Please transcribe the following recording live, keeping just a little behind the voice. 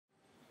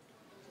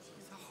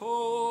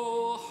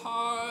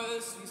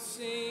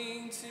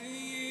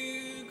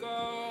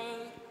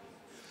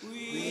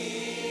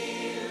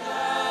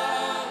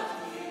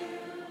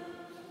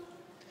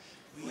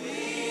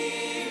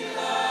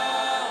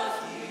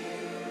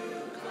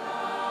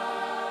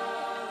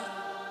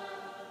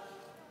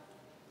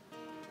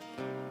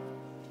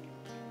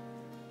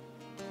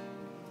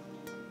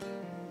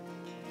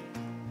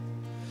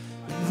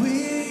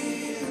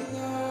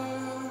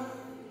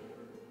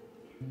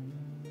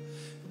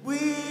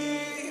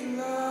We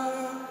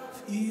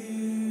love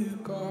you,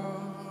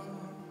 God.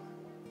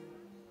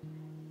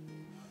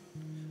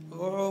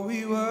 Oh,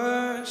 we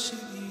worship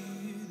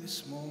you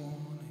this morning.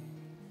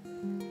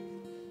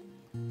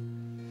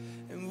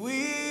 And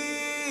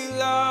we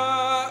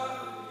love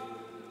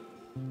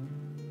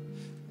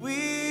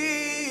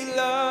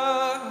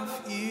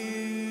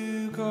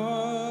you,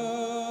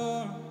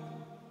 God.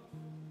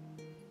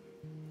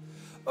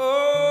 Oh,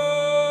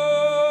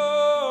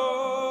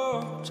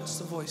 just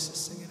the voices,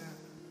 sing it out.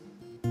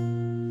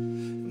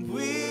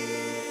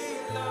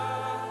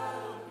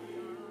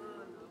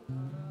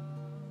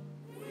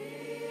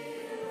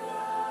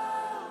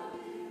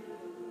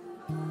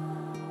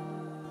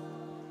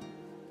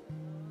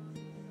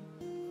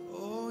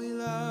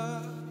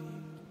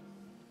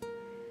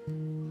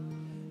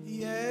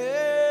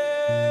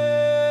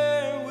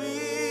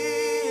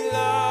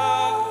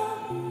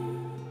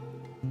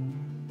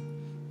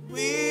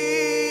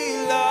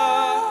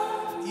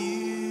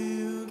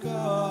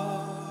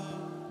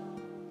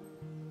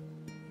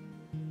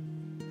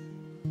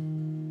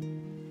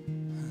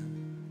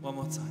 One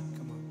more time,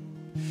 come on.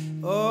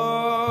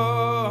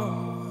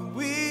 Oh,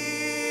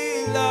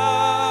 we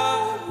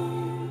love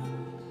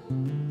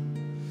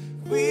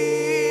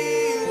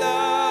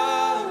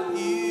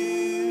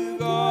you,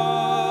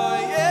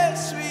 God.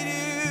 Yes, we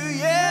do,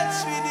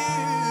 yes, we do.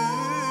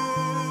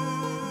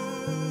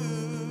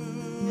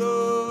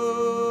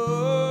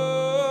 Oh,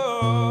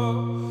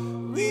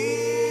 we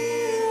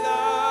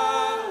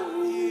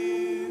love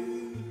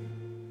you.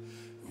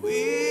 We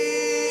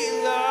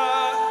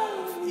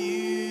love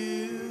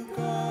you,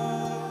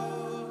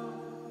 God.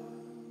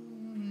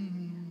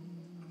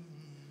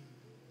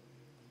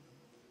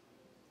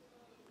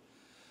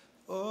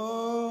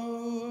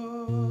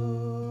 Oh,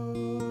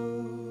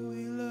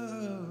 we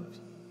love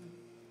you.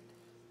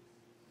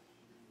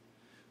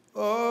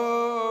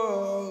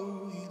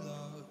 Oh, we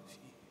love you.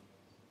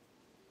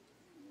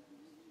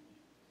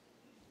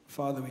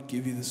 Father, we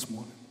give you this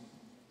morning.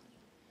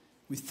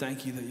 We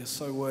thank you that you're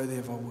so worthy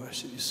of our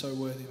worship. You're so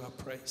worthy of our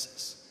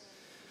praises.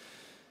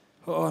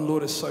 Oh, and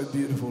Lord, it's so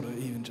beautiful to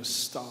even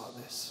just start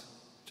this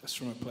just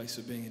from a place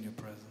of being in your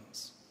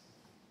presence.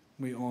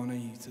 We honor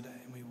you today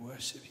and we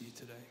worship you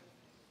today.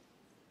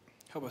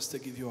 Help us to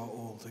give you our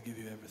all, to give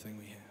you everything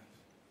we have.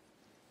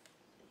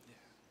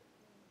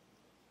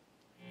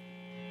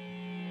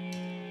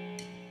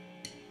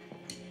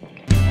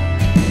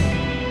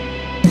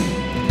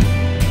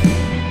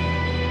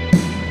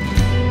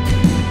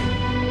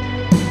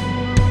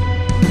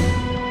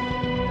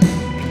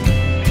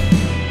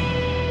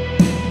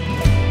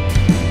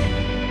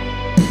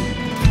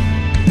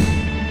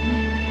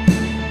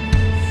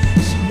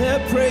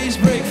 Praise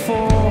break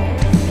forth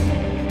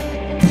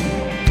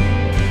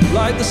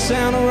like the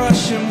sound of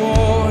rushing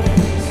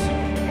waters.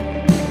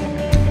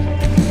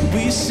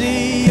 We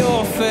see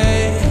your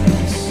face.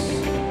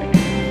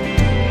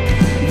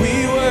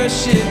 We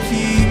worship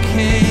you,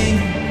 King.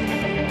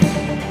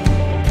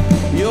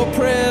 Your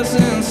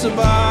presence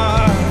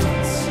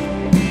abides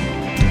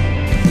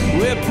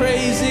where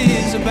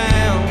praises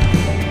abound.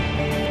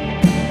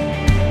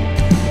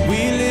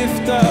 We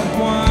lift up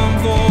one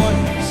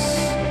voice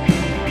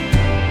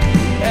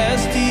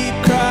as deep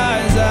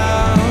cries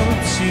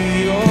out to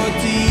your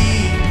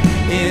deep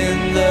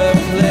in the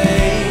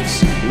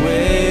place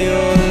where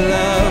your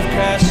love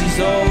crashes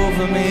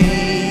over me.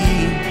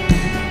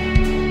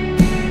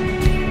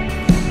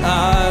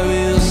 I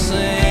will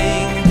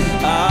sing,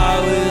 I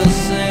will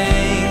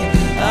sing,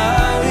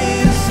 I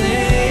will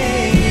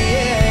sing,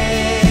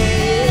 yeah.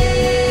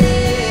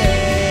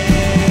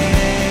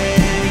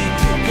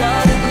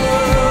 God of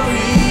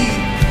glory,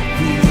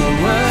 we will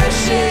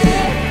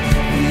worship,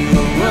 we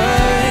will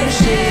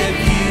worship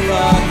you,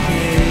 our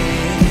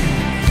King.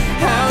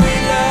 How we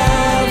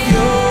love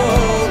your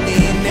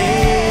holy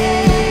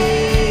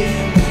name.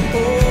 Oh,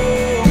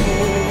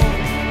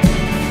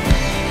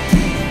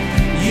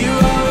 you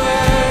are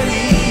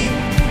worthy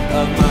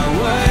of my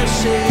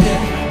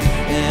worship,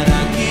 and I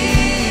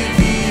give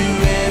you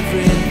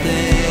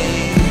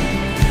everything.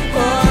 Oh,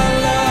 I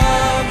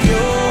love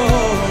your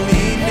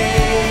holy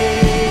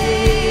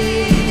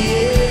name, yeah.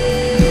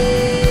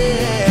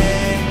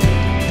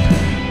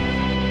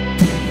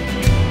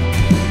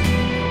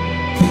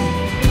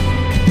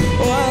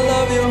 Oh, I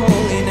love your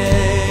holy name.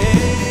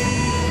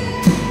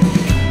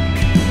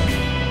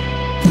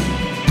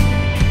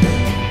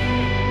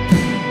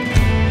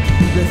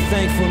 Let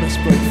thankfulness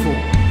break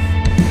forth.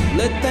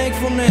 Let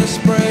thankfulness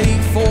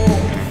break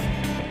forth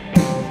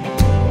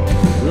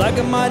like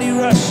a mighty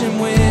rushing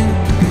wind.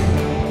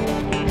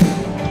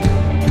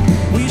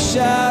 We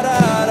shout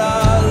out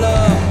our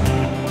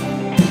love.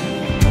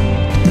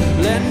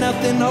 Let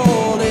nothing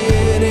hold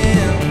it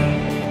in.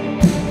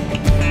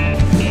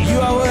 You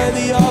are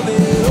worthy of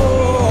it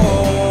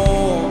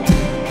all.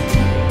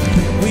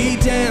 We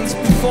dance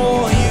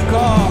before you,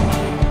 God.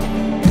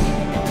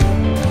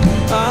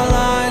 Our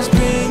lives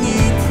bring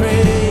you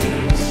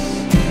praise.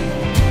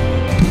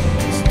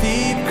 As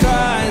deep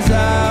cries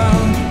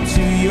out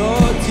to your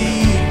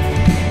deep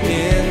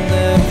in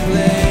the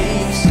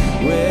place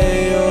where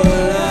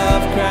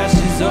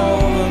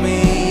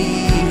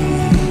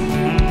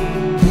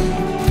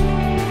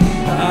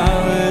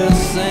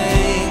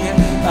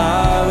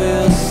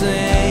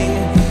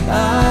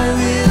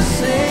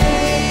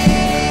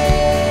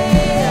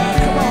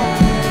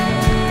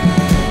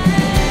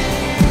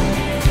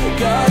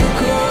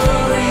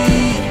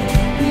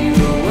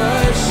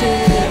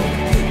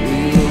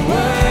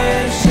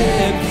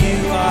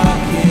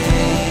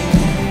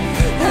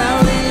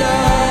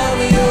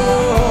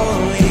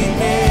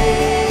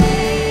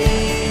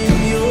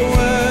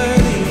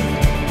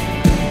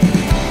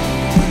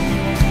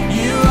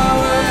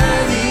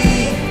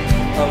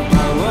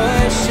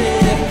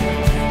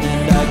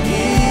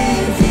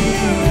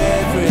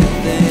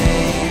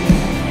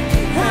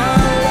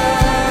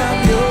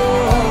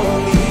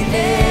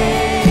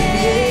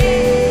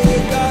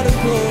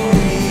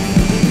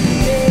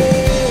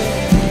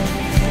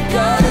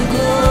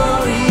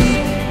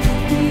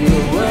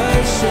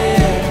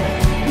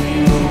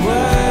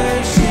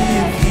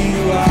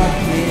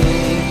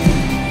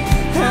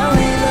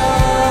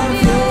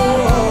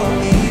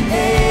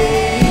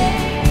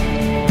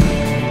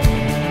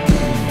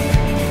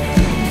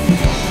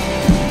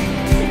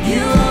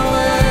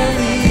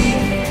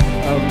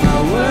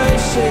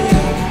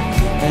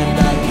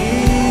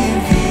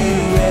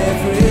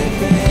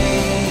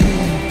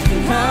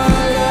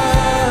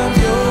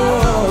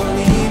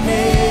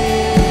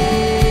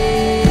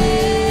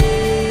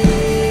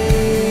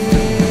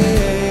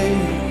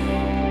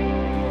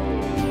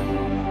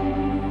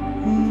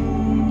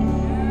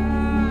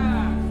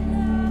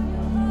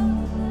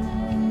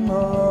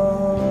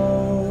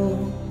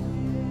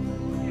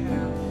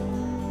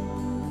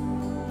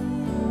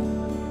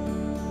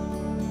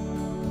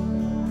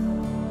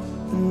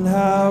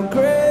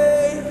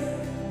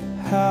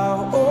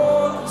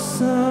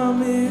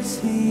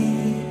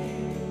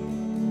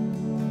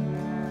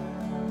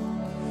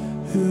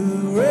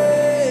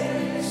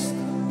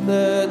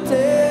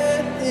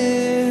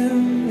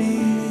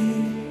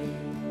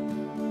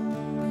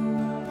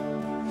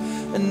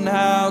And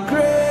how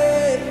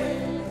great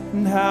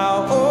and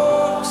how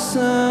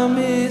awesome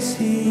is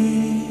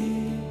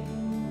He.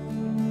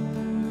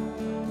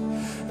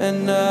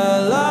 And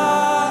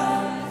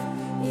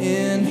alive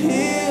in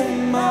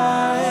Him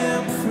I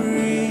am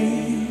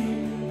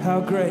free. How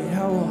great,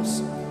 how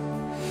awesome.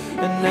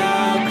 And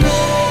how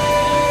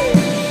great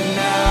and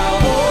how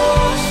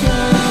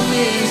awesome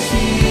is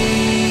He.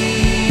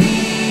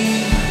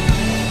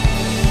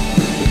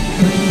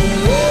 Who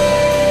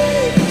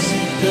raised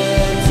the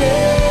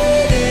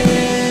dead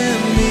in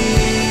me.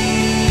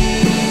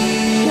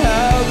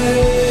 How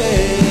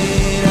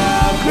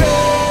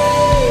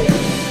great,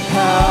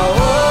 how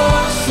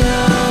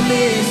awesome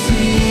is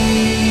He.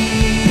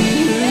 Who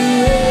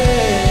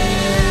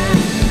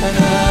reigns and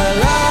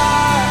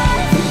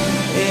alive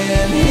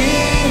in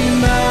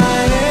Him I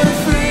am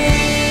free.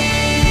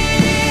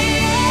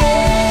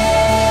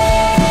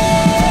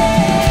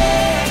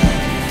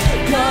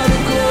 God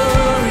of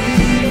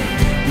glory,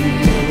 we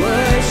will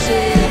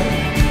worship,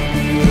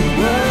 you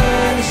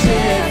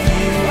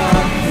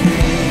are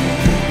King.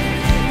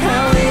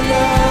 How we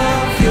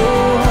love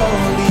your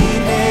holy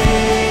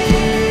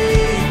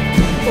name.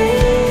 Oh,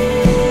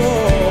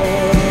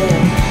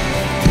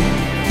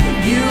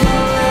 you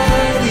are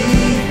worthy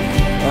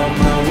of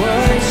my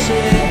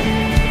worship,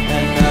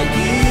 and I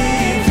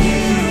give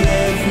you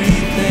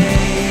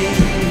everything.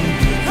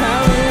 How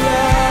we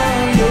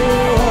love your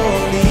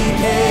holy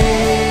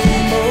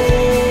name. Oh,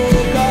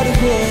 God of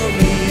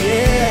glory,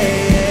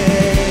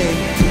 yeah.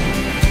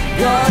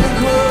 God of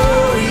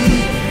glory,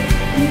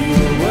 we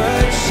will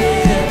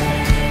worship,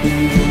 you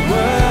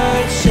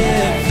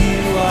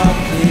are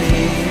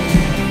King.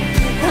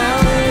 How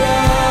we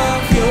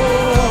love your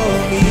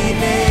holy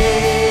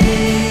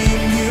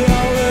name. You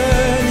are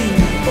worthy,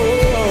 oh,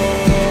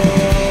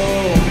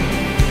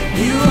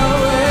 you are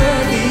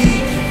worthy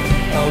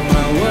of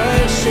my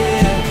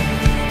worship,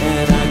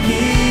 and I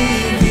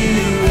give you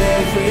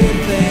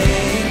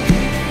everything.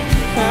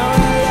 How I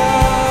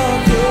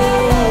love your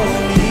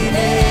holy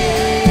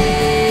name.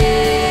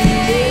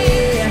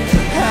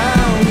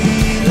 How we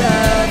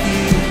love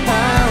you,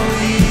 how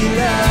we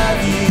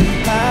love you,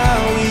 how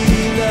we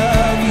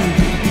love you,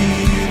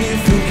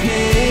 beautiful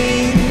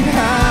King.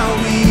 How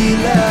we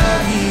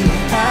love you,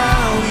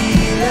 how we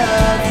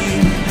love you,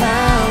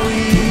 how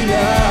we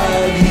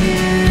love you.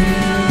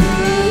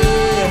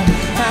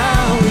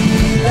 How we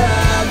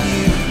love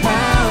you,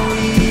 how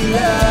we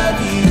love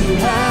you,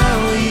 how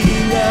we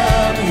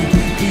love you,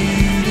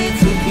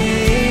 beautiful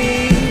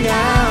King.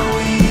 How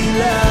we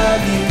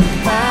love you,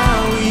 how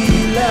we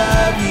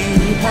love you,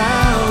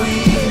 how we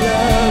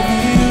love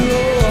you.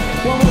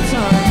 Oh, one more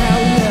time,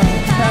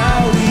 how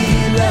we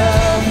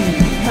love you, how we love you,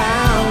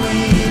 how we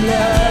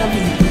love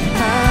you,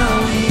 how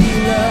we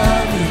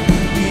love you,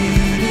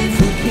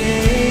 beautiful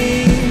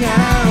King.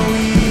 How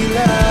we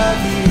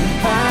love you,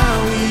 how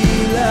we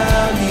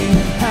love you,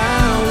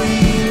 how we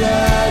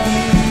love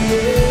you,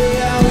 yeah.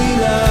 How we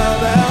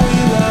love, how we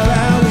love,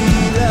 how we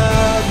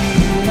love you,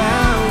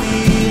 how we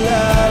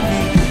love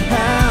you,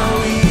 how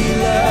we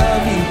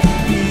love you,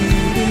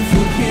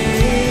 beautiful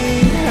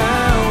King.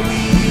 How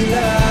we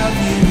love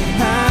you,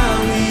 how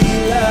we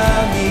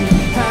love you,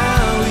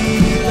 how we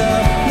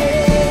love,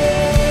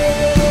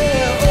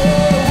 yeah.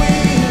 Oh, we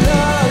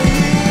love you,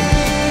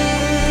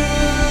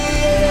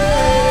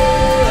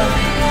 yeah.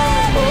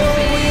 Oh,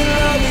 we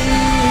love you.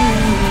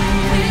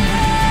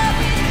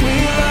 We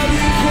love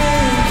you,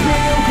 King,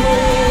 King of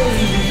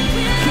glory,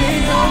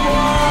 King of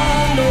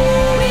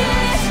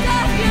wonders.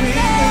 We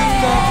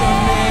lift up your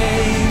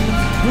name.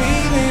 We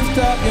lift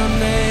up your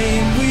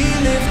name. We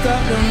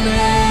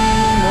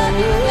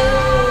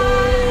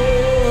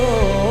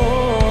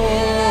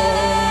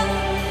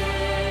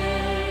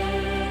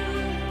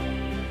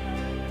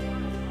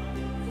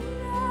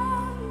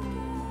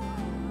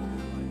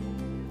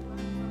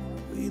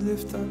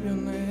lift up your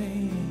name. We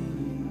lift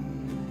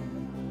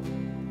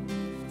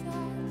up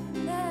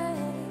your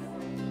name.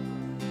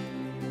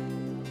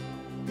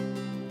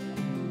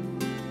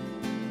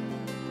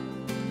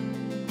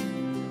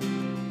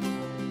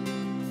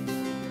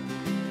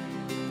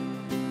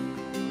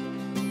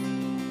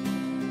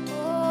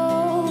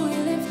 Oh, we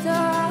lift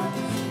up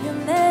your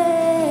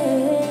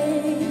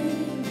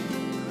name,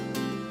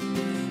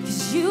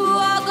 'cause you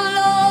are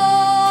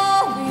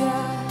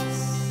glorious.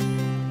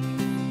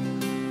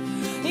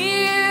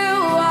 You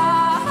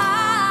are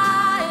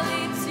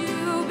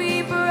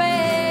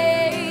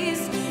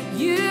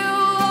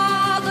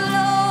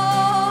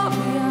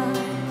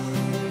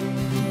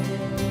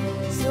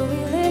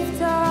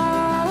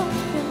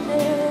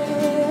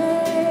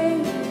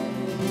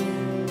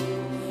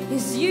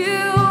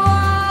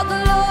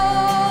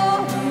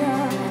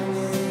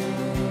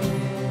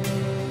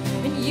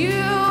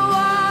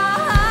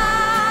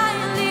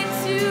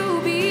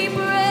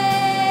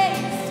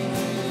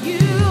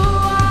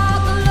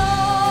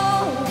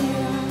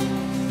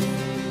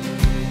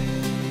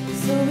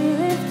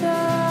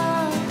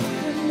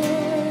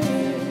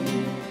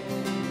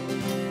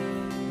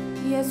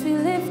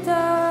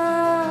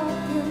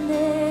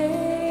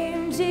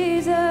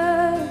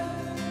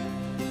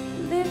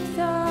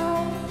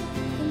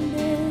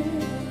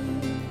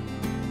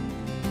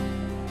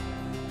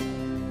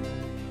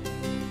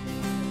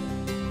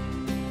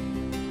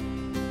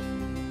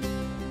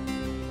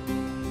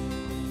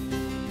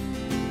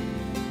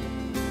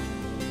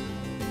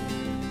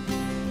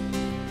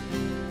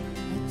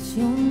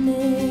your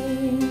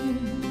name,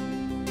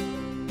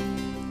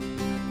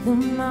 the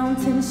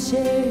mountains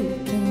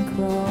shake and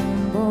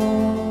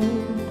crumble.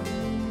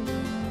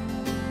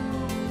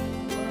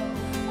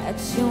 At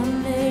your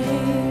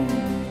name,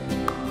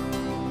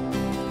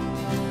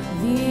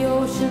 the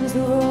oceans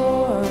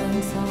roar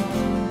and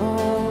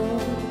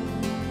tumble.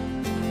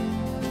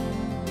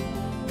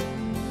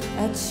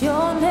 At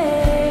your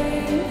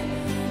name,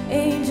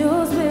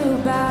 angels will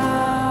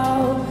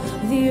bow,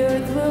 the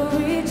earth will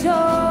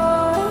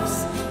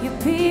rejoice, your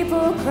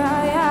people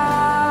cry out.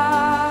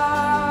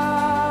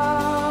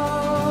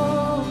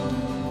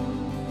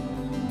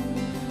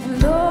 And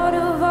Lord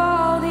of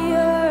all the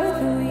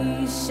earth,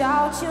 we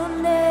shout your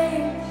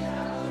name,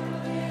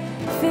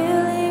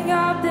 filling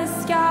up the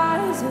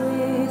skies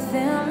with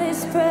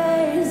endless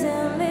praise,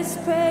 endless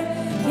praise.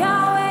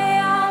 Yahweh,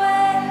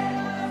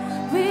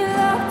 Yahweh, we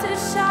love to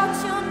shout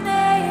your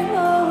name,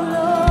 oh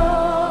Lord.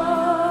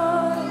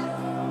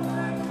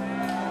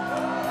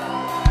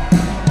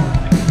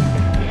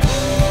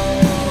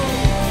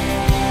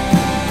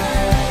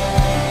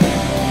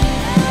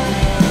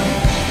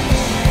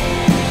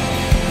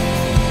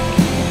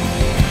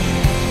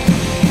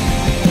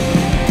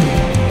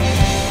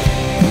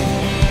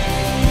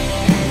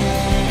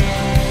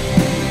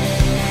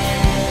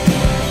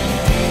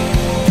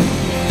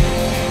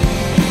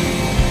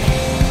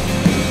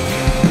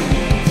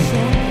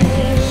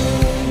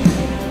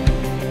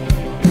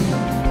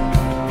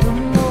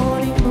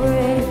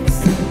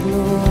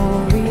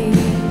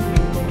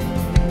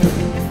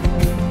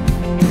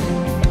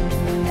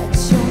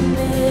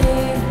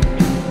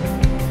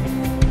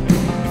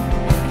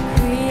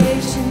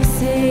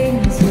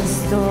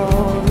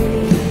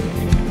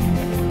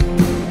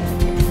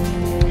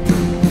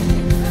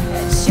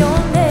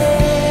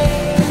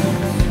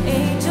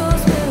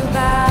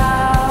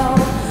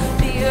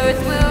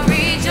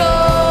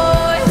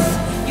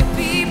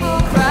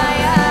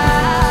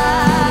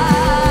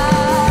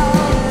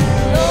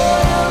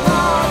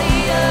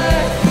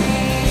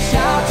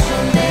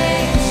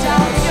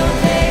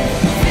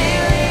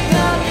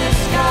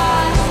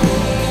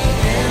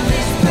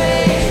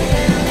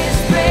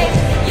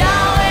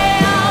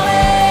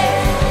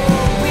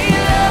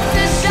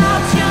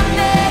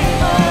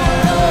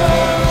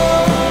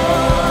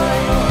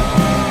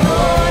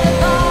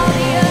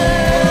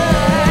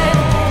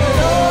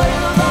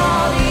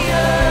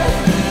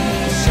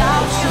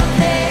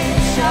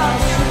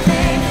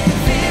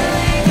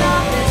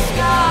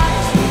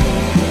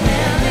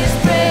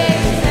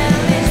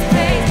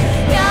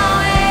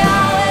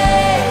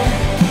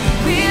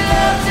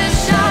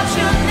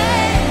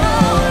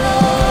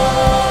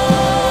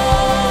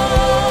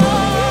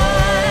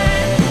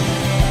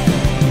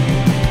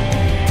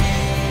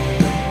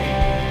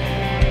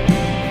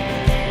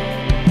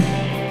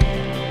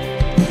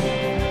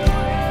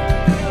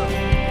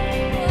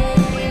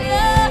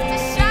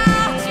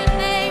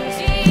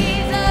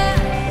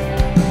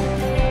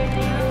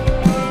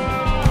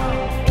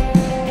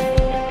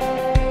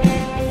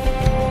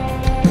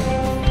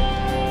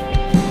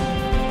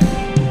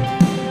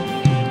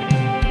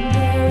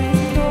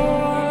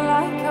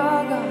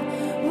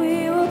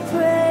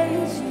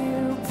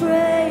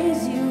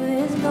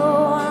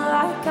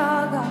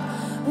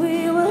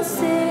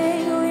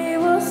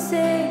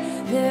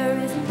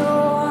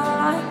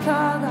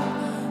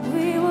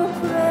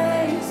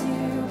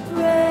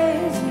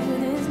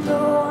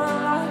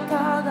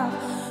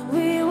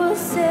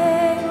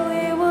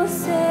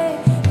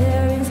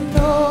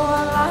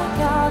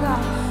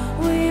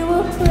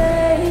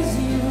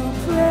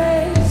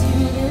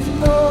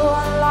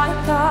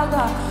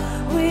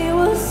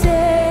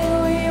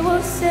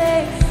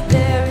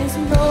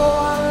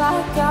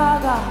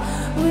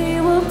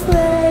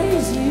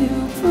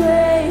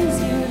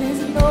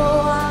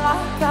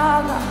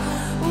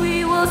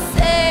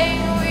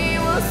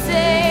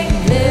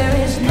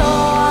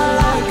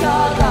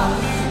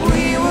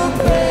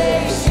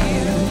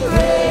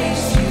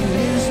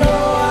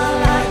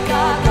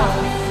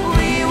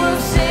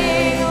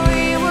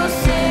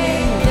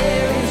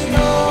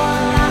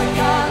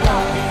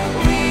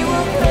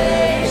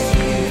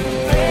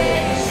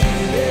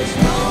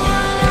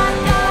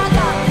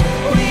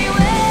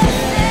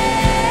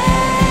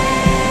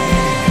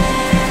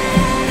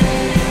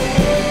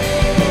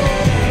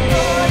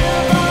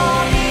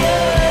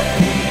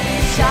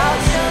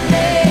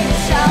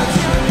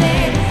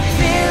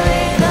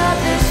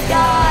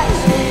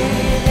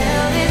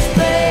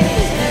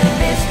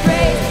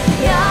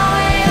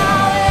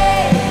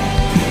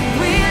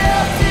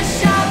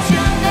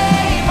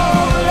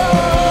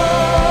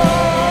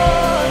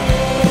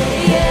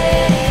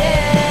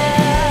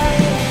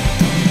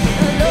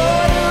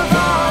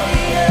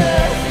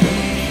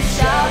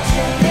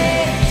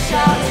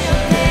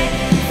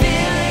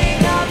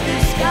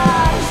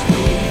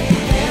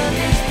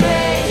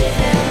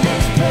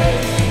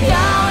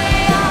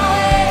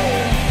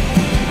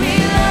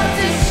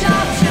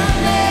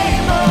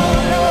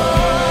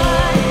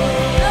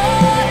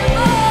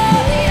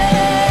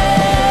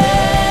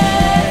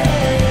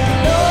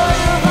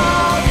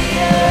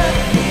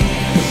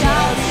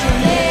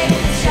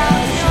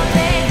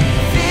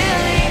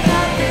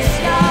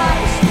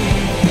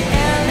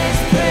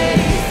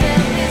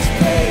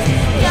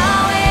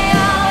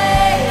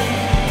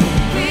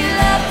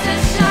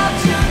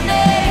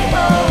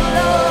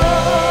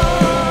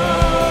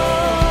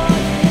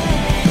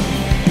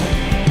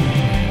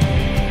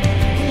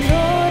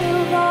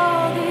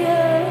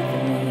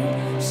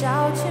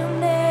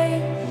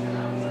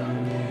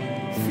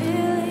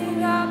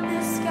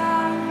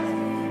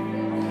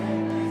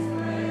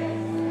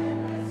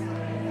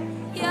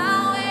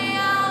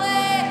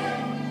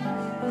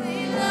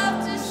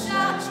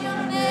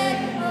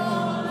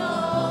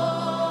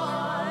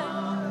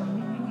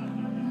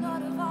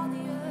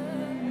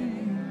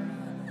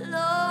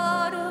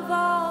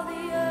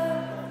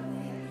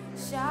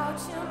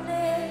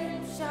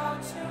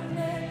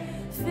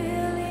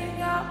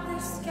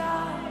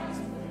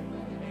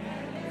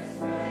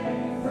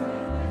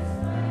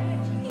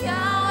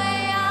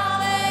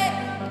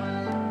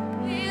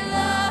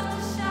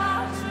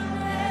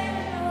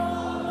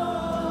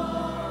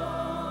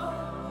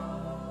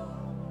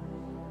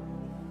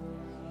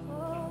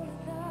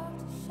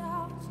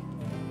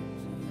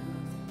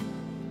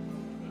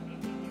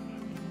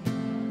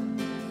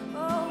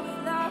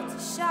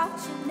 shout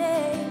your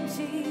name,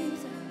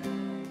 Jesus.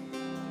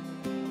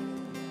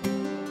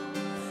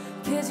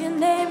 'Cause your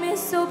name is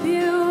so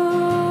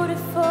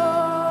beautiful.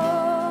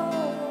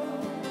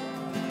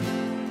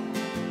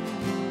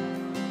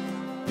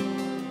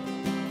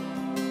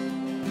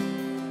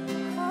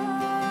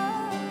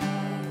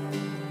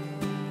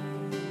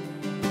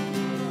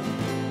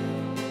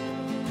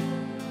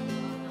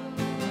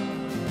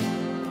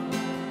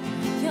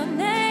 Your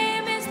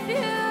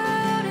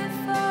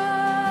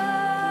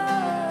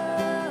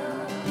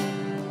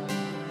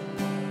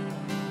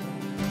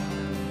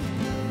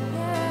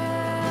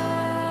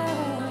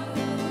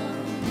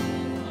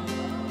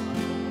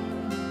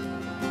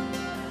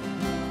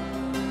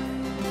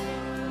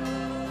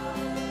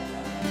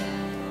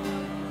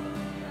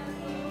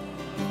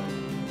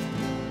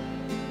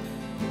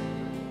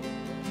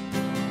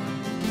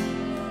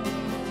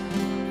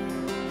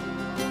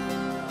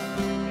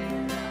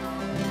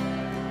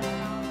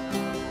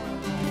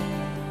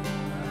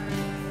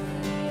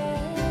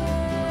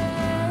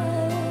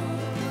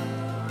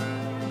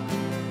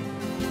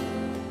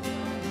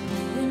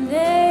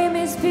name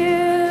is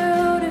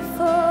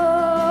beautiful.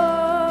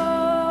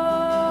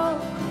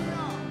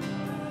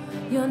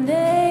 Your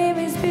name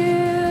is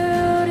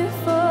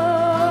beautiful.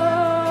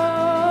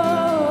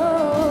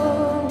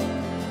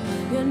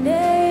 Your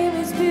name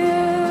is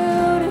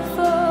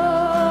beautiful.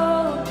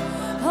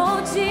 Oh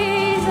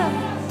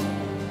Jesus,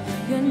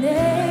 your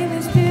name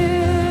is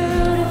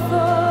beautiful.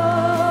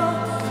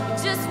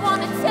 Just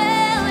want to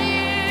tell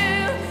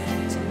you,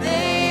 your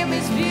name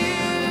is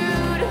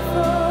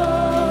beautiful.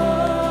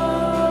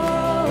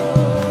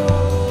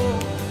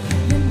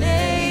 Your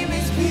name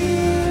is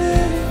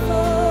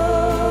beautiful.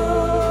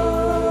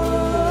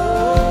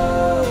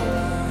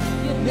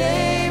 Your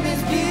name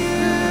is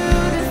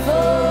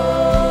beautiful.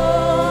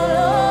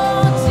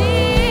 Oh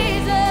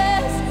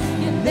Jesus,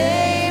 your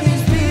name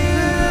is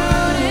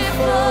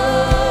beautiful.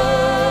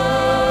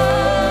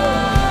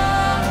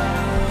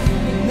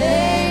 Your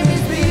name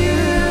is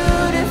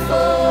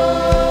beautiful.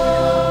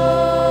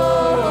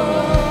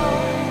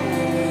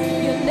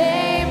 Your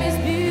name is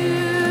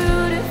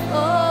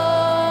beautiful.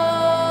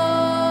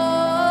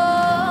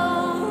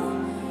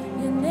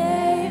 Your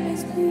name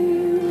is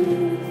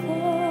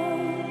beautiful.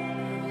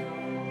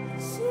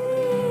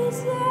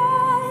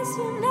 Jesus,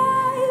 your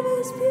name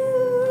is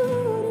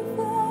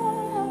beautiful.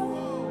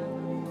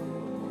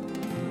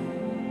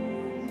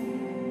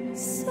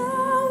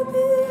 So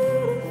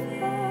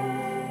beautiful.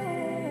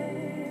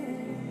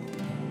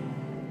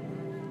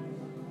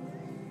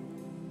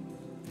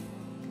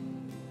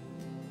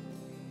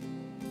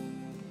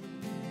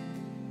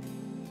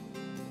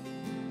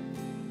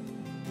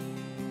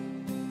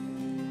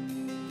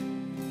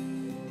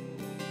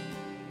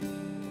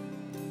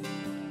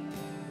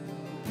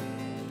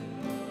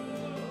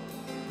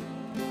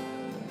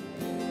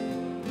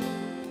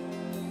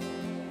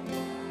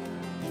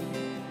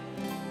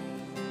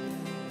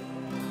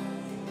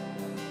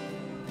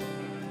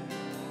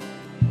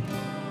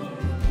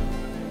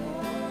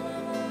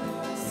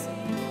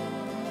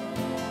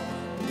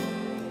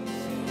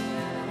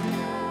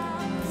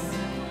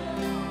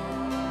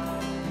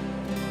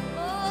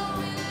 Oh,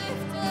 we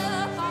lift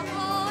up our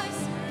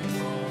voices.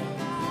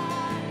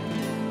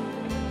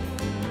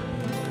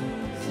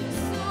 You're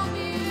so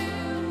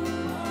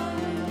beautiful.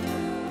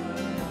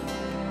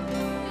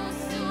 You're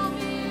so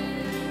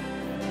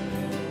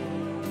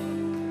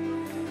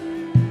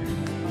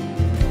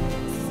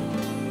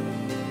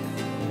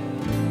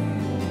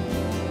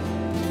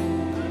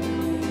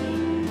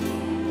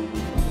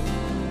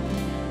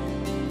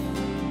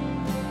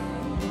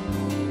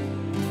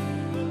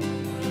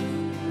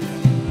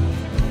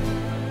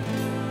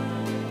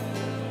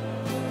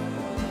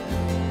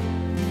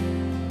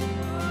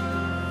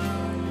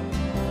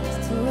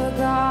To a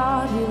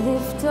God we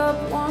lift up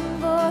one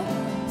voice.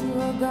 To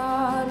a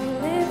God we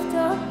lift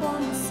up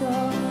one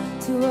song.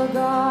 To a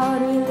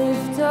God we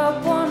lift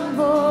up one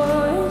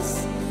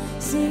voice,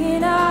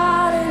 singing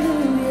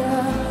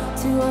hallelujah.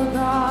 To a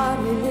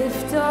God we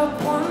lift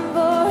up one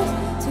voice.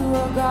 To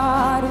a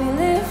God we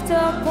lift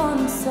up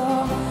one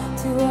song.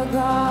 To a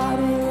God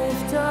we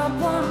lift up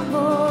one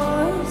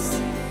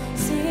voice,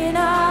 singing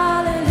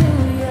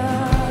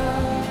hallelujah.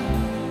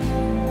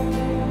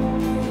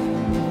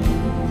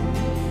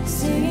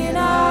 Singing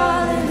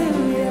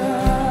hallelujah.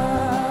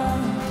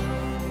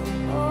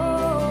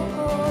 Oh,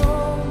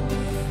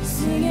 oh.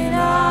 Singing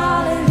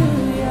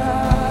hallelujah.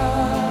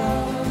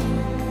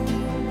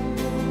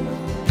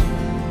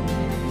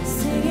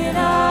 Singing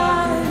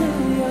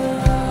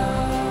hallelujah.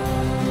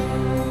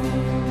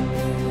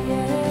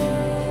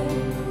 Yeah.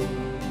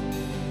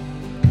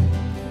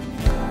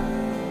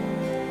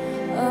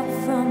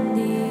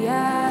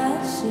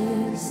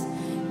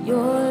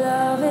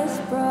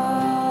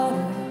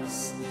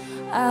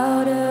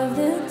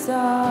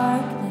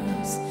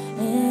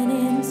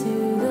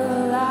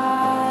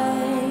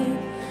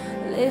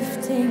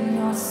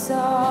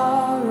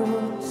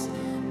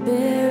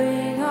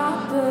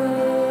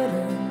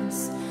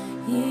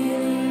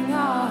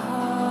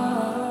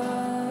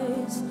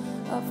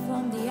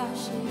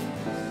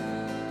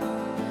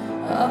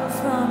 Up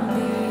from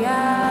the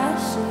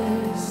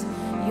ashes,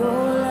 your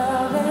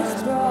love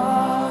has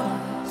brought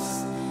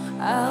us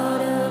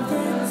out of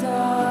the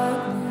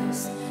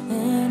darkness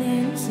and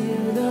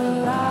into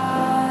the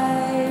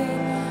light,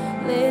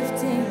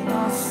 lifting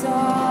our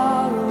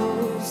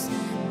sorrows,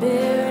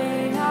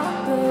 bearing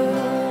our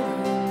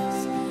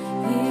burdens,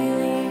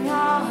 healing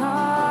our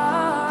hearts.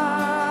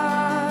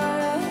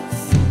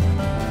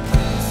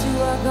 To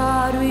our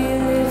God we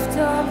lift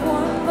up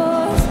one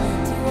voice,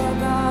 to our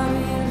God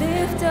we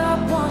lift up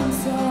one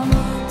song,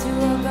 to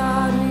our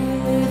God we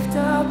lift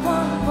up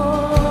one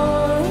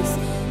voice,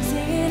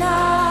 singing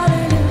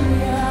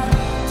hallelujah.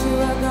 To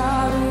our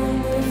God we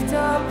lift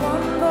up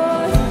one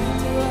voice,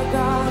 to our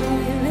God we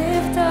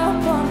lift up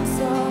one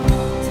song,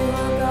 to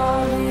our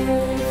God we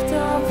lift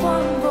up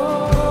one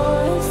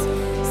voice,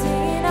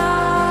 singing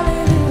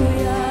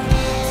hallelujah.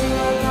 To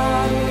our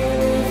God we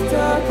lift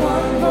up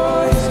one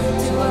voice,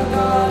 to our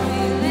God we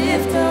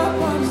lift up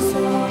one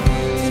song, to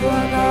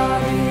our God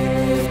we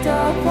lift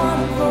up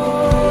one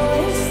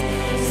voice,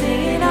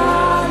 singing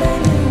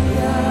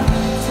hallelujah.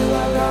 To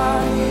our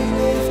God we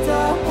lift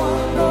up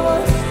one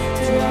voice,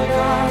 to our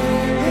God we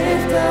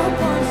lift up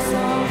one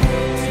song,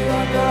 to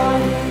our God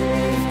we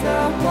lift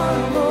up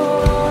one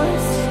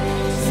voice,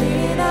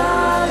 singing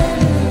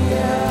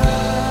hallelujah.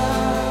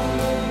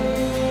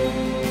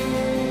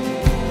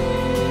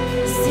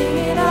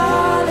 Singing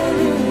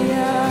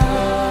hallelujah.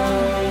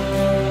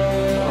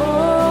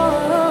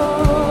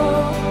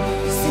 Oh,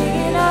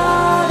 singing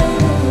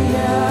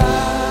hallelujah.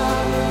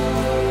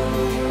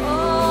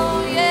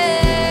 Oh,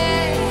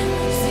 yeah,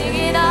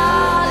 singing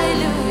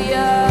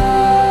hallelujah.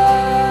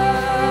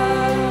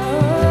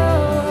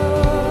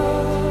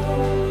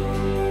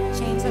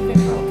 Chains have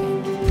been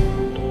broken.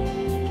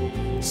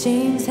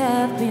 Chains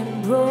have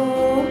been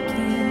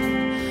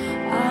broken.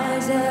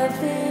 Eyes have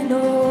been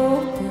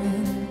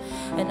opened.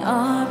 An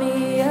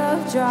army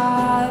of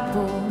dry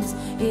bones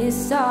is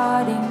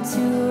starting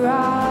to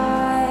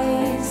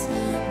rise.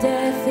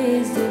 Death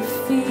is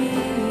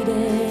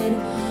defeated.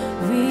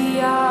 We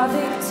are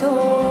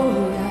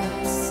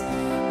victorious.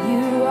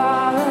 You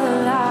are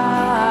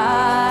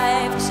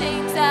alive.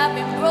 Chains have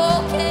been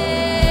broken.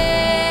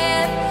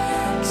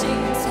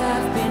 Chains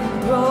have been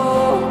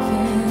broken.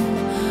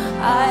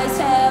 Eyes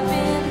have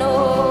been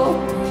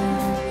opened.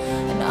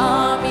 An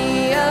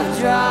army of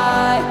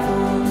dry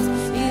bones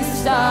is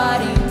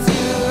starting to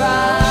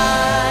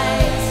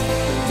rise.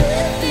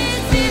 Death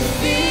is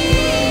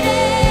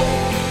defeated,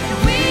 and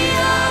we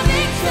are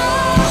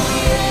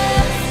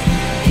victorious.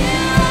 You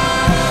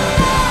are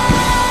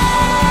alive.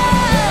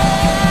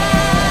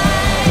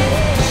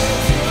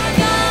 To our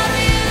God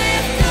we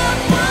lift up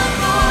one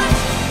voice.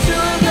 To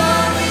our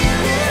God we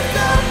lift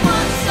up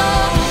one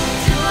song.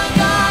 To our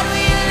God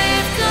we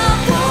lift up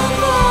one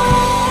voice.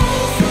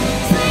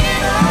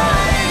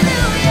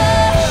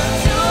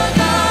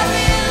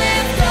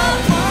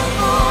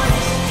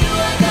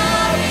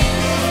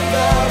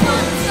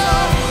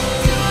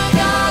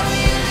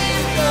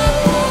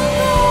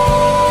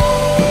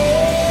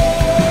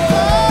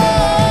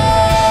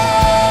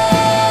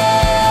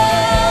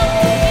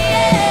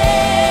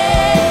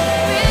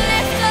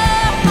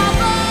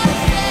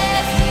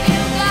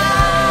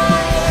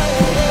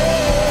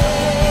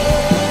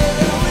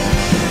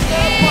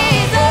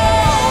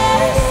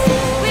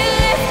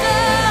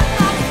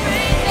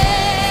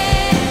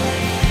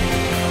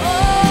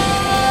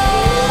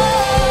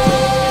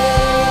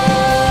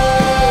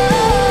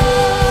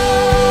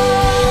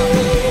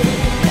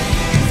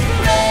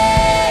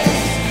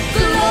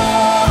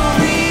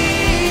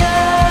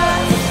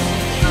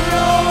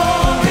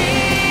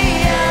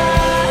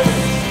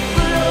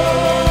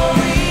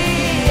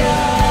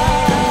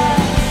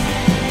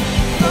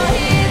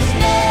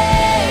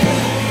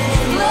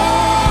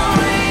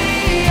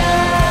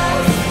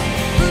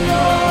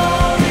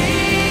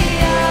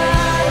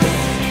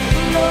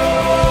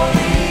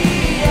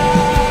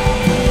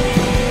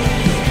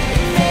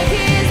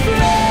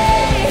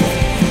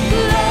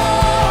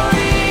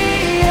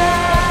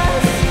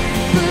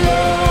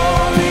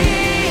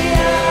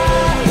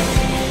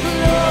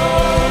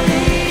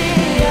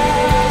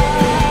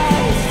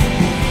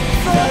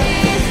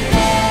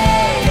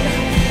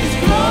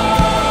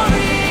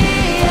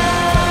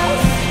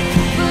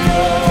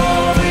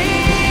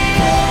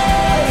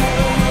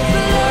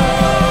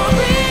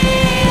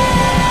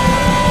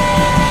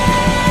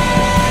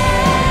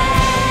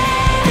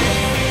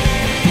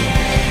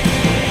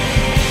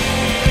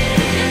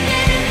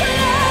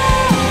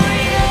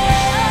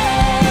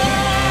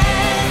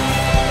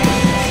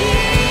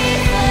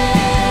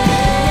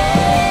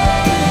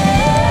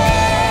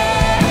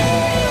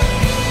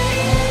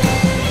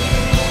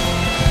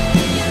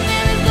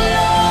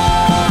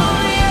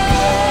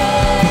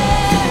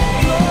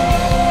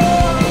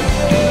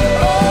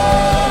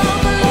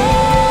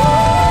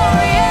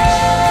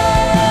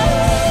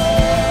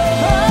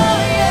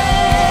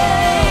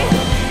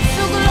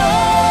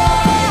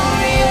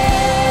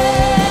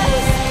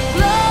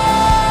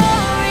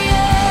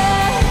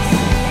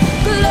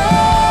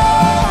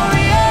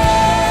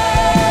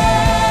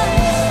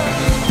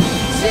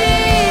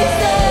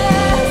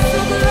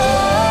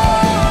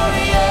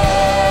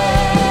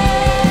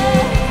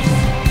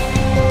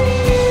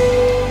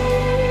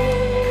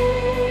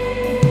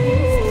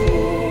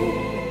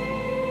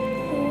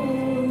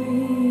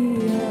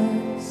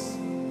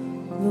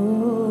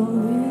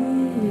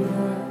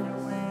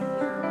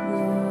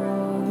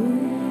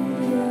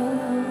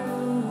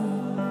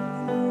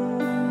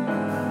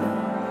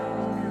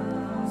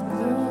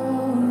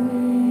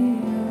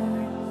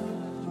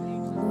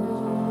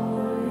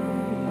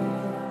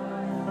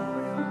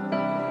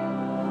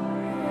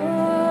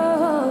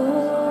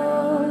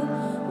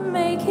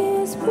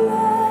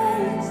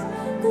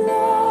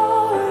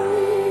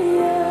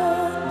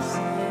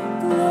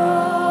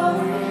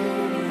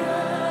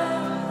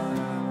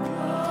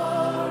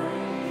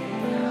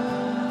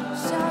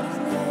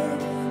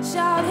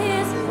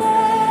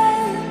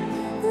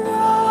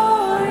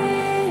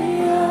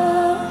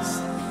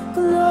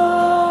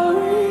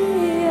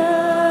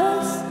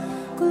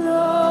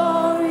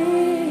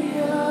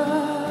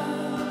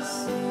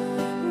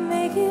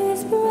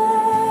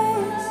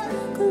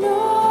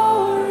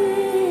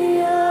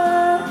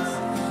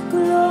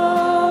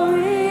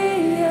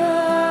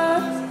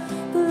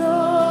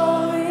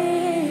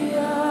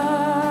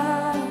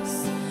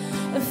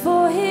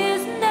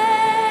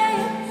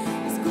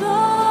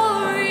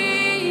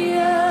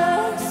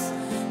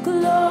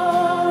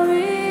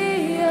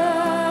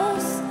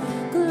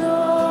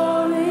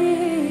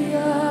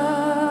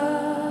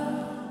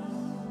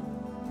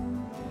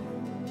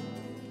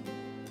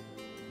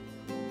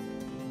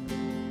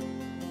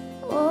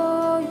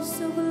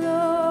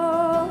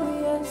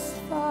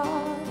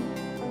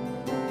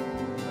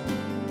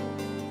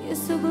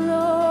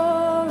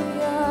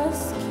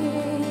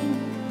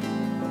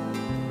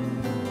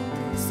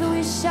 So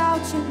we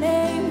shout your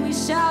name, we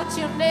shout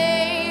your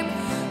name,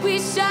 we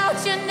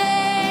shout your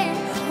name,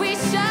 we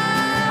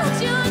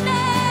shout your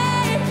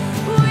name,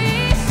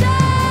 we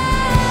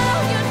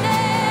shout your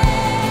name,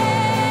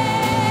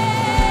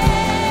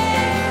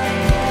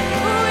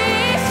 we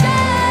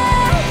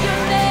shout your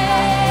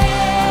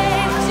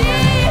name,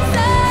 Jesus,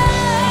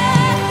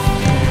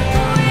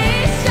 we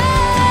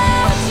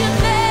shout your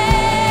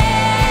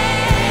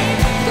name,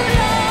 glorious,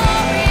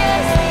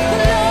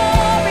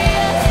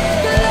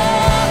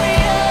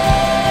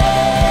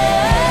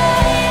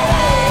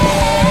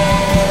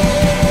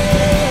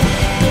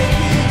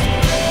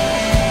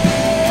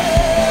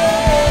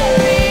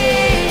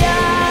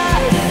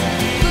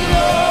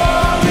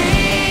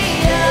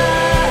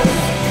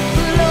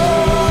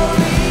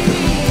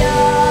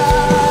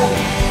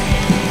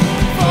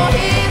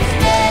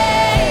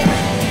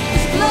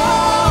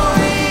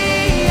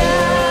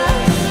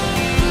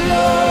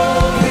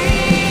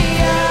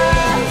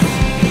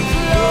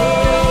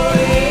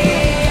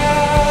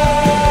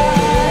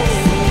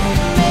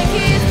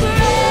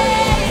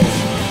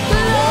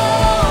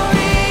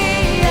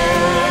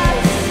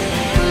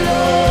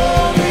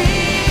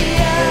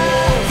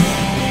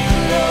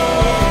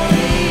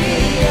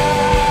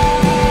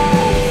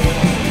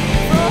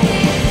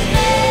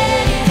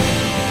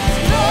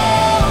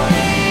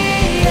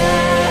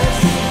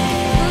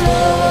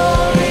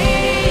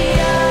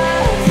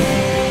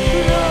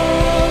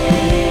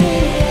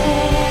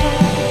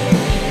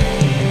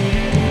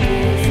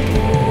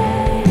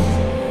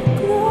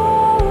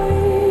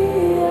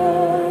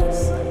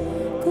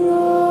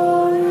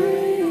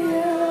 glorious,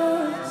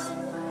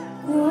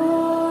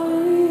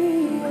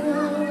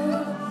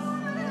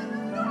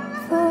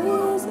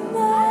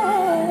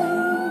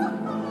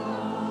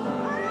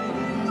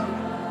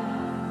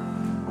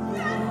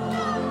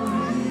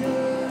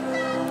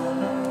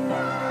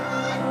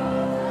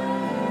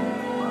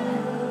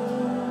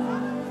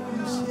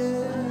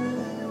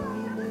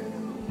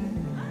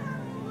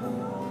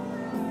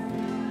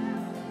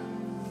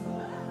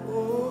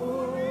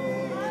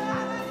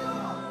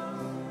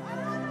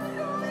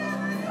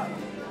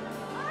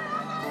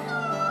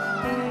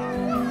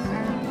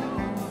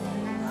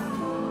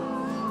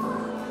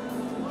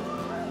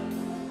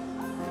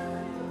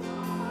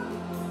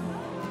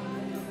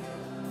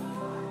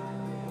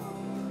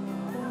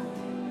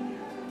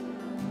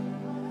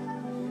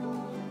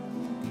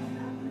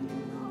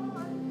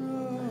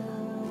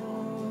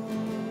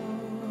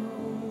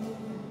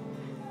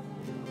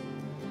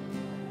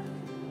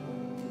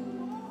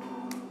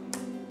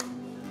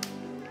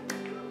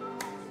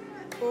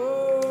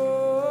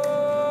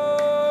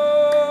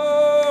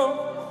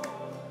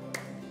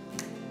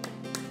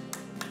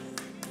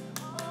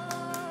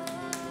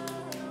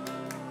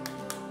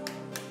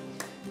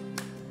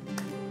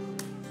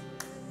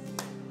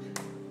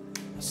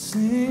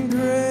 Sing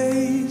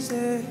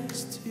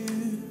praises to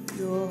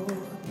your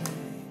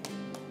name.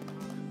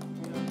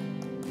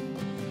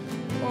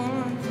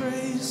 All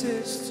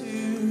praises to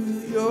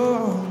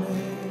your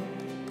name.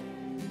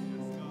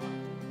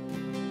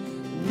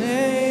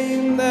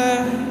 Name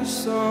that's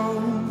so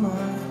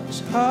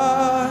much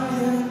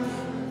higher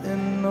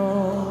than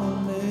all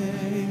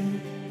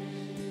names.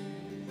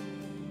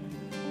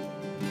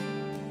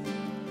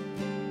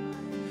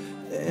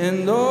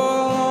 And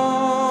all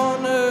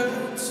honor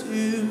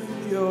to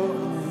your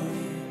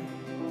name.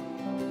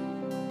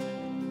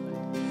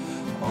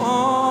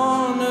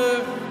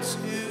 Honor to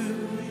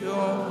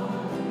your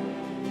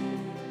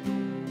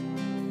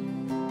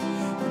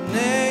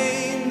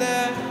name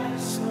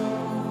that's so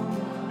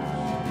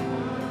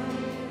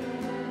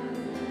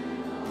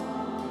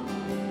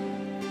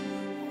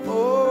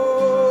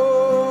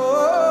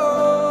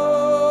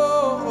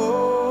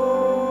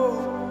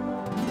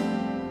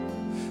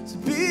to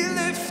be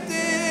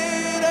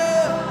lifted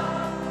up,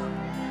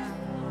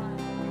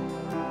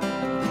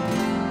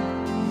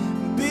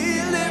 be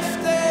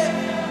lifted,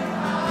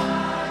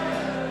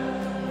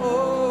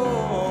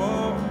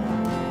 oh,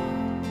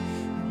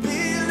 be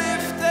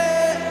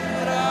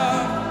lifted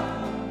up,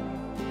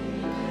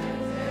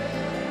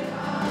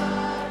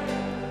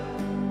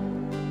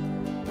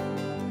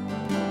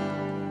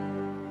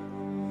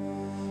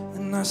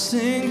 and I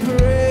sing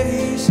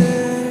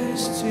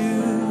praises to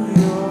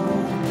your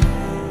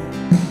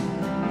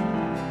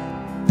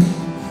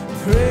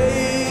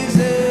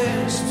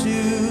praises to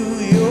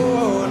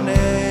your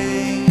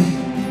name,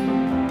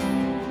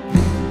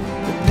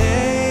 the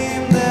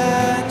name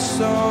that's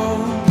so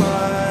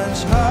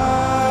much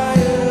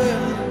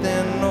higher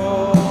than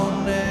all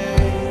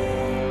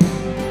names.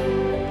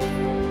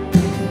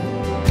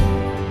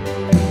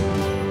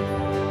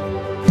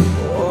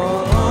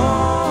 All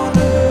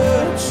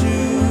honor to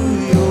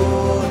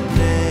your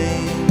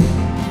name.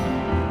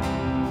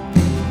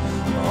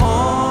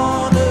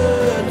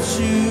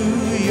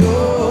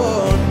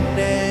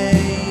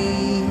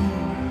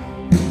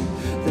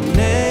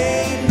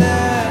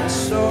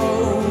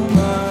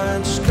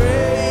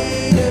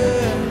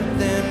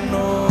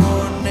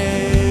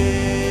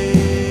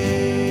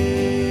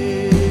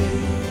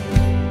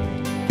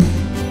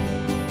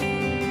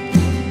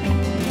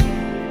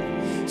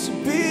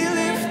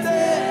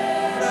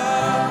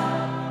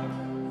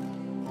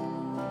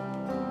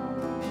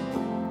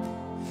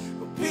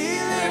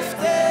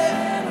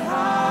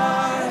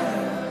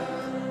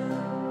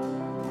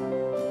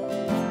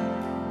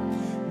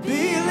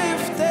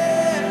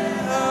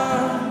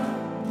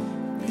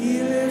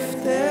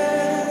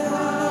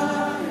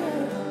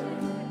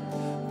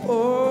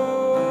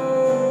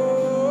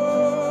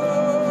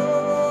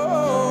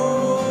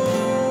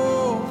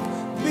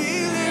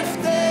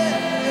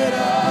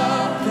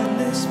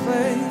 this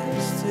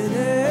place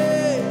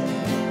today.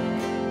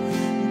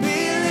 Be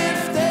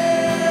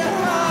lifted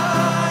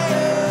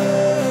higher.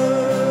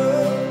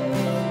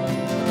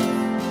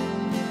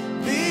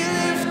 Be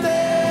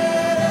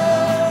lifted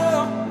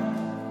up.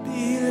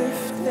 Be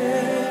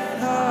lifted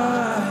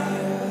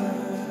higher.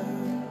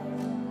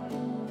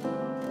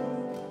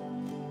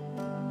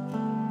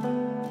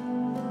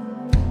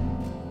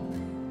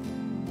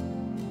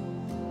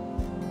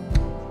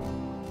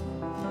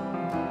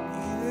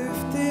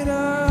 Lifted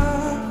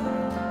up.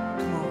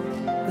 Come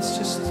on, let's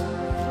just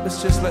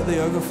let the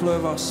overflow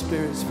of our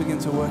spirits begin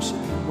to worship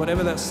Him.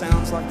 Whatever that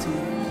sounds like to you,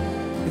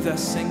 if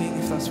that's singing,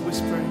 if that's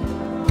whispering.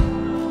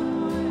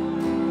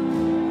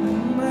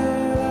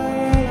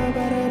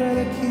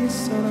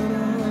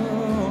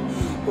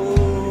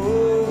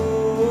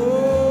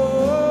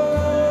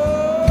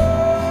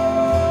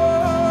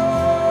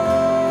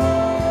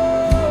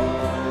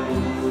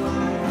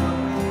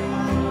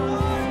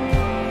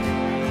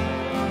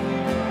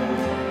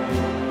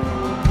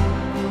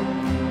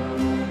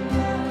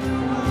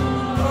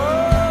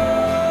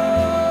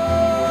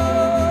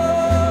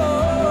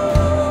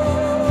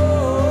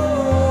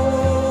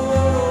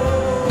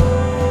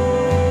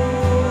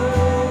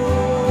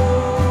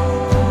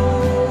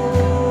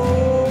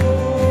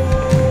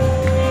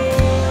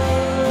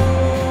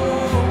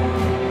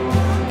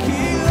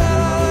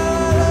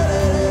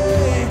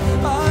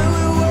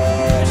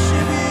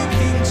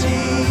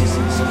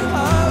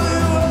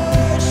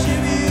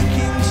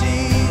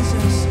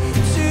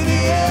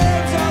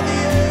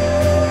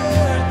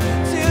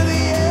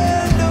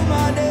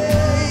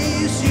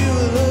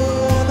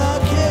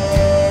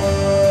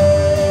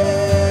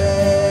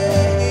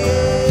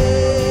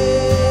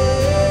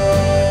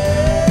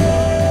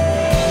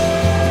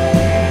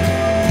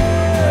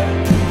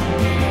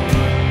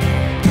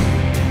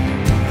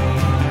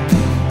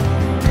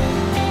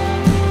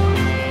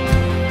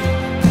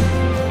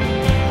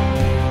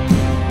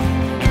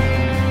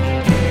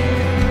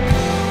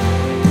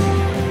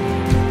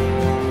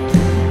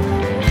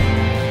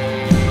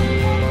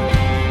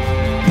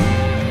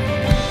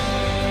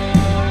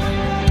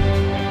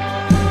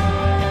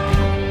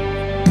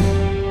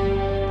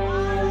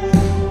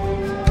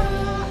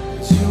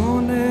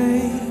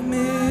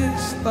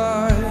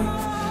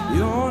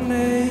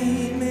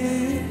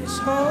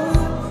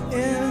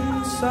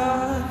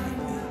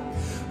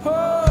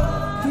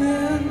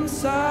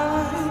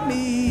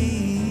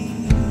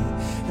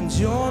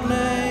 Your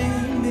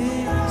name is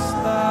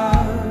love.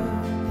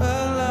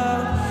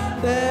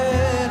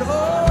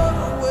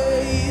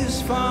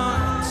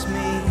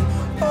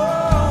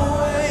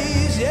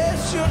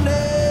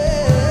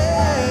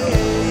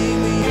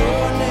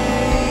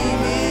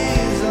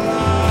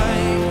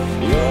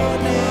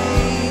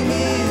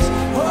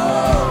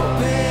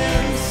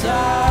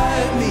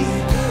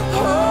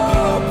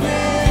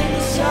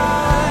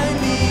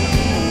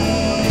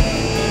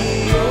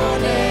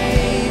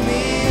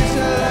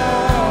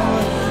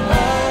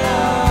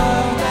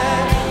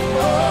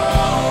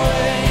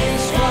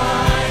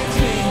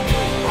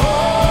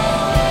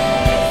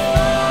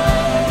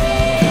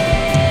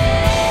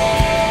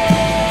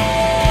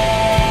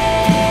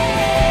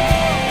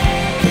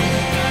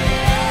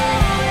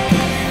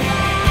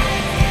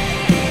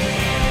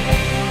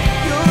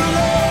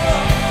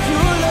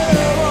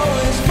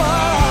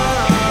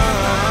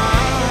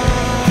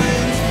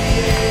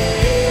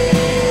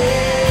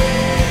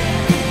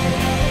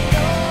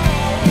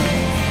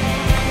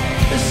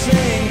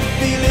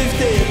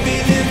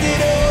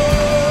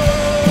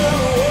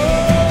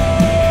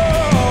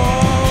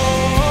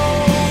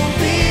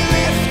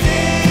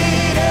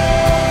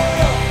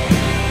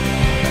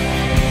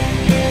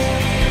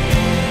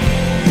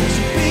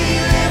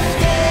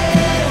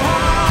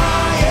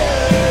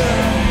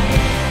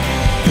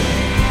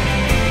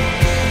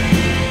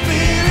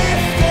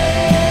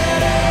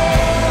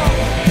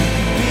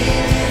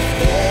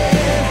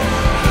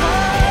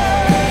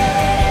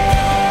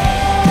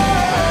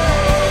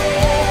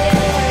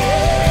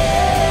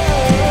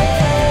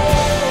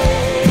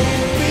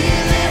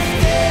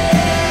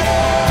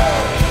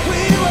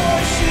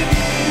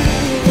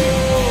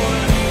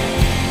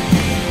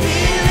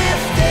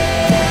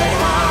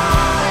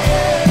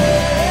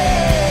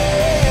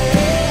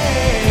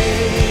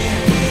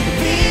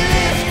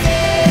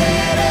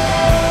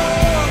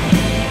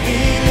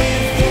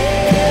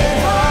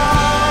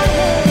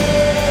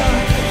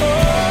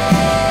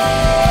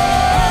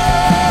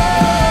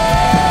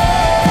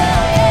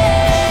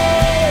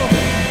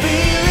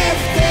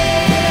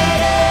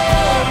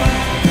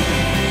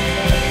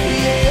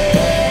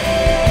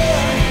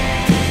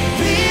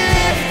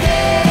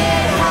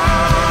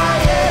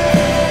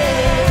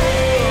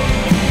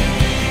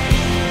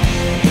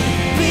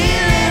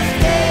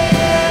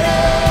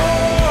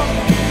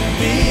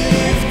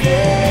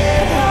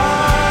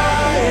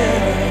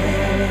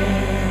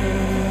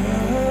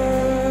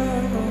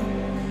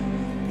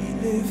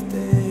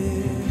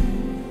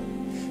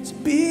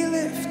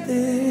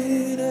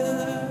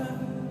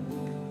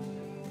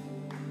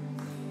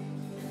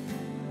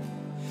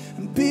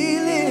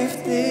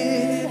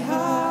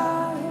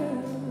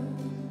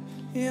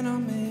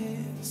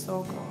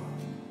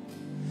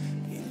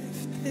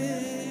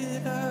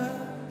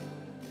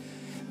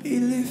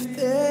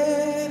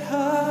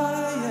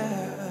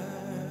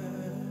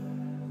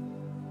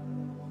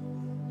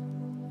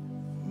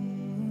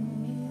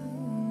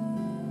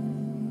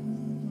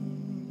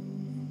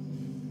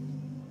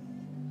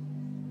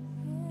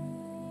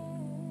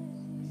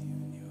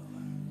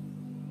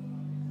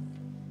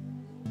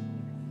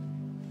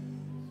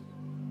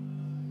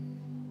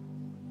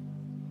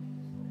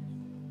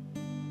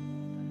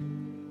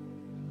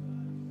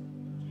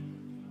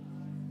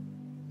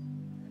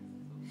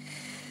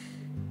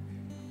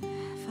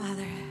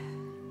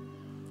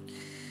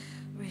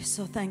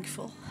 So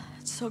thankful,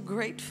 so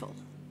grateful.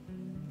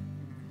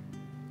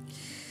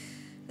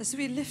 As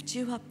we lift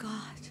you up, God,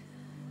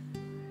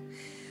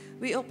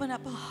 we open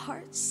up our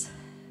hearts.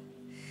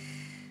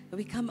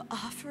 We come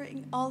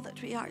offering all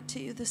that we are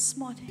to you this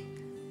morning.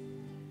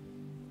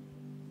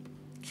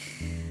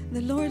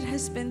 The Lord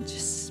has been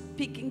just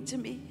speaking to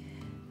me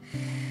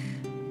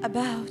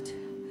about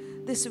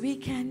this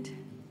weekend,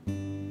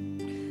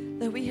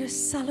 that we are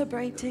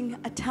celebrating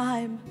a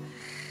time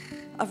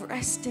of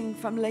resting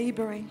from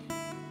laboring.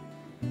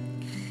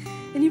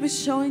 And He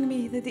was showing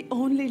me that the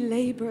only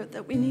labor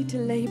that we need to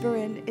labor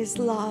in is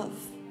love.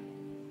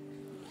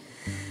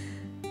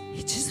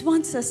 He just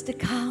wants us to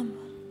come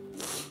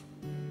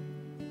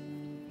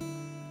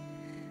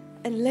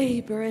and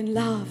labor in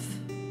love,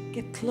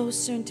 get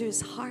closer into His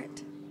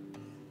heart.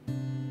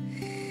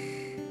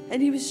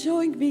 And He was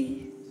showing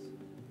me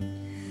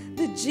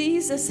that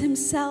Jesus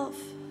Himself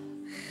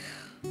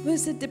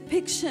was a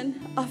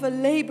depiction of a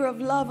labor of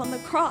love on the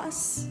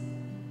cross.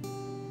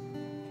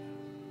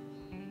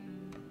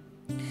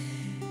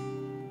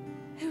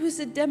 It was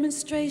a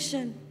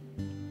demonstration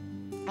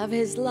of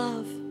His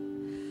love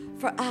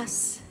for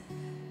us.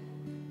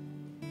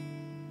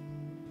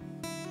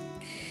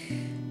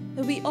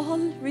 That we all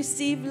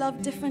receive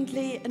love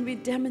differently and we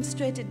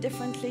demonstrate it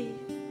differently.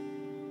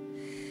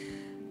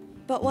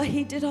 But what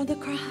He did on the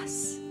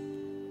cross,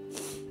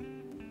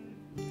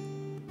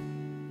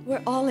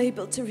 we're all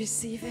able to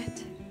receive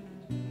it.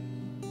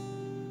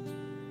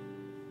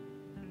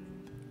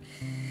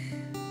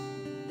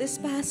 This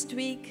past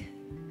week,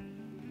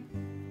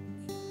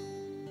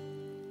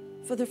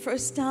 for the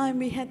first time,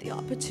 we had the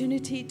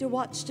opportunity to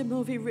watch the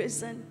movie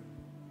Risen.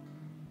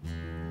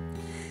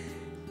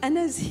 And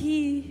as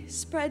He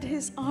spread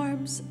His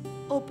arms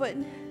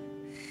open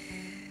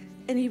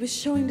and He was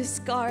showing the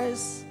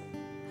scars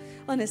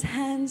on His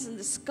hands and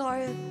the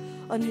scar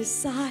on His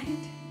side,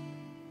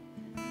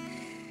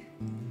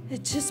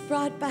 it just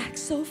brought back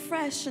so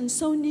fresh and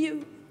so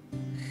new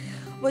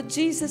what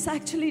Jesus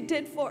actually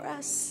did for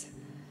us.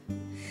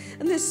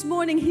 And this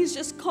morning He's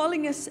just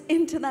calling us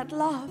into that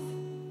love.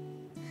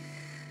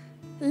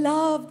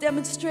 Love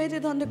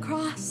demonstrated on the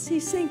cross.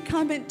 He's saying,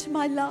 come into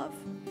my love.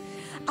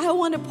 I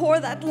want to pour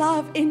that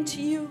love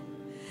into you.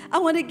 I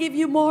want to give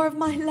you more of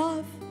my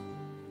love.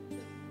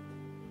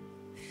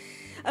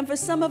 And for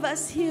some of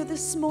us here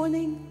this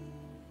morning,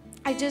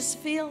 I just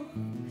feel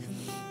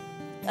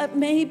that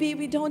maybe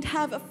we don't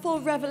have a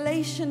full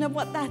revelation of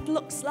what that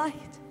looks like.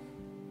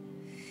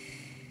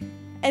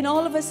 And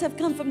all of us have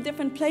come from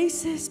different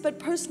places, but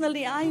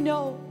personally I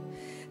know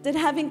that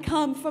having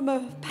come from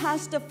a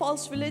past of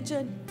false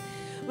religion,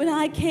 when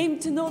I came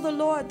to know the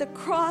Lord, the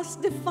cross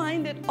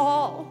defined it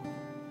all.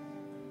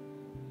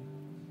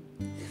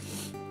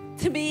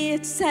 To me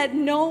it said,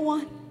 no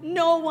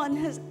one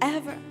has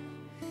ever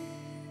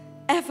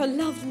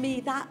loved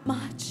me that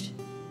much.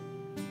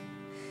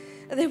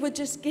 They would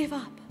just give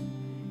up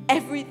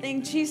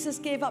everything. Jesus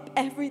gave up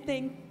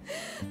everything.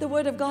 The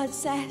Word of God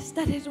says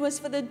that it was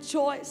for the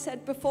joy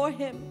set before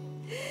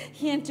Him.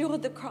 He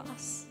endured the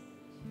cross.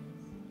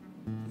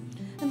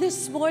 And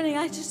this morning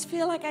I just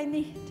feel like I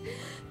need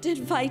to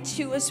invite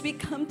you as we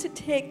come to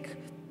take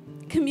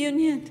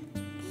communion,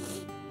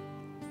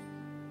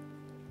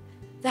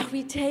 that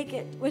we take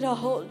it with a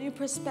whole new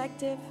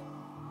perspective.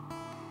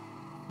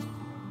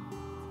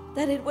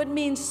 That it would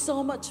mean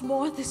so much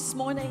more this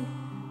morning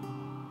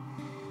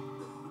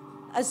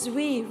as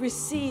we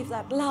receive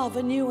that love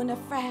anew and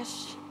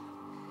afresh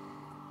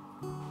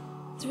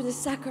through the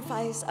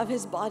sacrifice of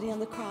His body on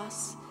the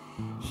cross.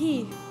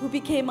 He who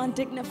became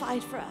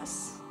undignified for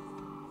us.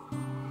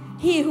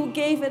 He who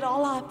gave it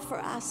all up for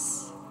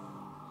us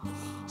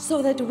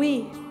so that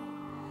we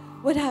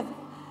would have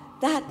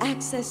that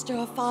access to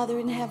our Father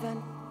in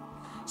heaven,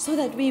 so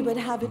that we would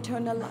have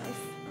eternal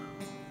life.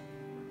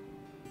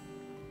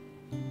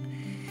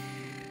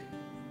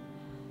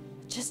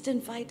 Just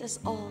invite us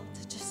all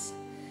to just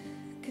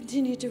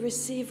continue to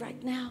receive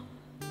right now.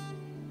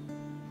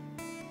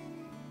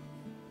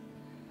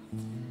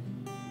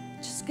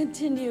 Just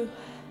continue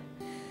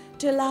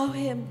to allow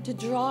Him to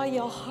draw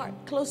your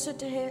heart closer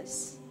to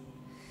His.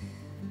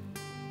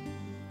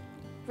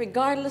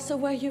 Regardless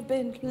of where you've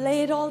been,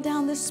 lay it all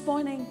down this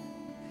morning.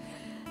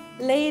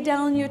 Lay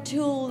down your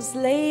tools,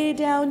 lay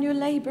down your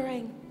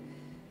laboring,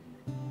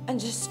 and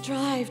just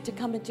strive to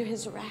come into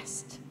His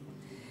rest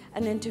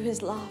and into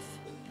His love.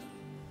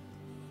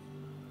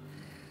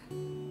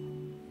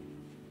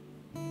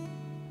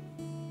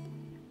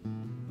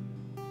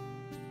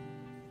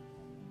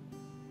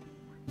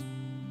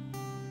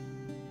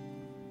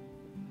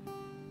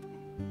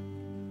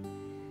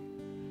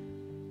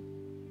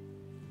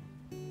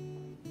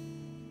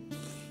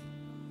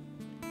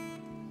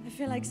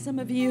 I feel like some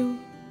of you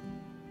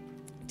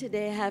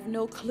today have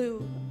no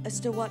clue as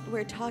to what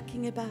we're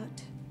talking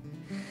about.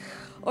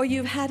 Or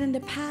you've had in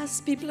the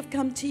past, people have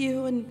come to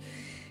you and,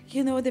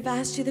 they've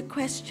asked you the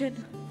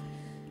question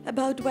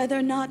about whether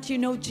or not you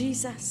know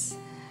Jesus.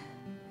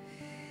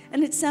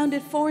 And it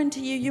sounded foreign to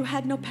you. You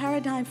had no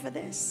paradigm for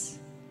this.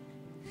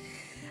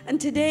 And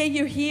today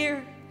you're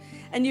here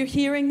and you're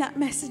hearing that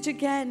message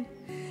again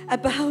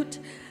about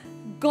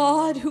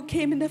God who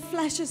came in the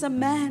flesh as a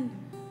man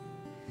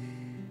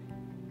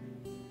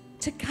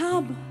to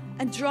come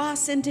and draw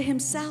us into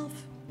himself.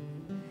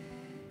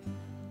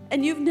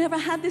 And you've never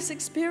had this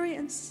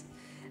experience,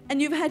 and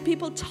you've had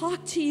people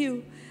talk to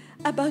you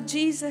about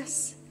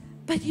Jesus,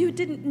 but you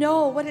didn't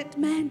know what it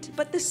meant.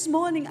 But this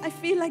morning, I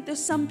feel like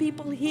there's some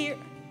people here.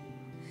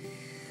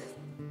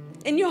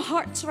 In your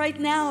hearts right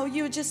now,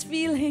 you're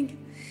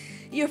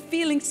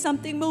feeling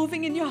something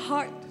moving in your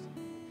heart.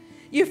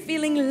 You're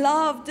feeling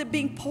loved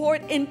being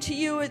poured into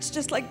you. It's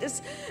just like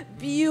this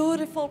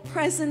beautiful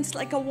presence,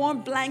 like a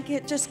warm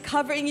blanket just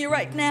covering you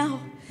right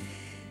now.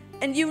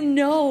 And you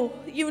know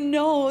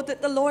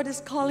that the Lord is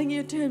calling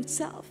you to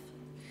himself.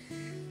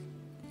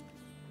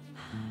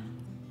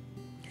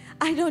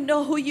 I don't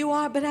know who you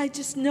are, but I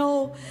just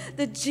know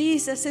that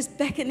Jesus is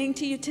beckoning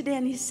to you today,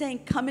 and he's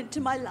saying, come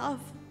into my love.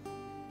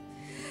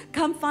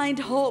 Come find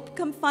hope.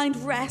 Come find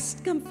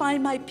rest. Come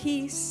find my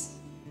peace.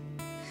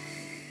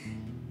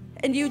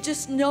 And you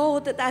just know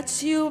that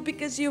that's you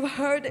because you've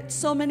heard it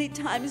so many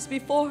times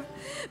before,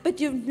 but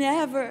you've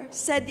never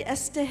said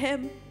yes to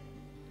him.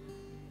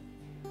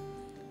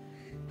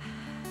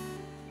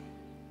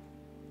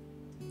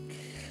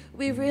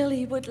 We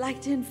really would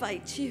like to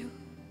invite you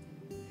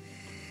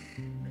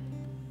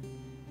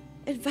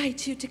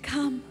to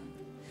come.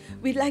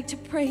 We'd like to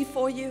pray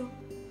for you.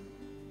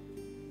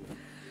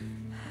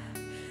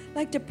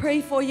 Like to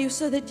pray for you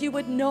so that you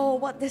would know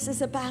what this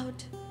is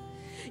about.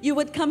 You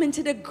would come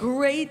into the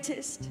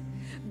greatest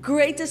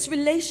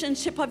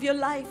relationship of your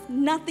life,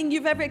 nothing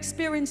you've ever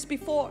experienced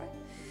before.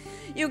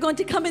 You're going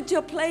to come into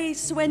a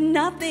place where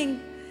nothing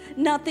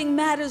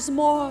matters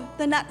more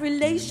than that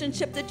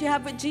relationship that you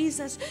have with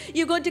Jesus.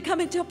 You're going to come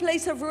into a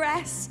place of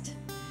rest,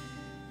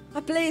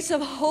 a place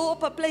of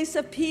hope, a place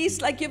of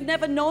peace like you've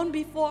never known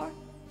before.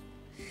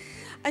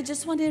 I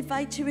just want to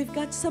invite you. We've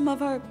got some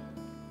of our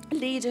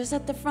leaders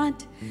at the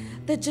front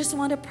that just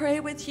want to pray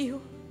with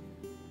you.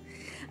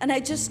 And I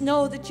just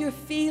know that you're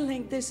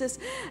feeling there's this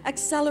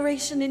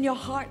acceleration in your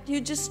heart. You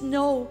just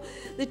know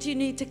that you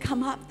need to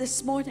come up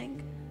this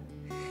morning.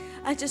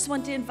 I just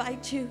want to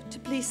invite you to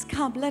please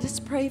come. Let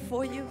us pray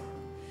for you.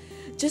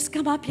 Just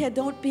come up here.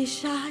 Don't be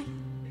shy.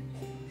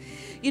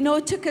 You know,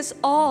 it took us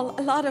all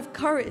a lot of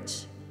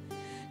courage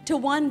to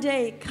one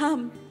day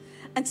come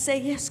and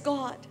say, yes,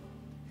 God,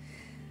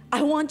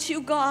 I want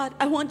you, God.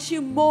 I want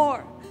you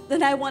more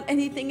than I want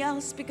anything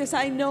else, because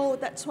I know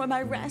that's where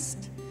my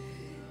rest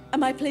and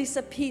my place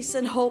of peace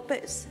and hope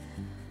is.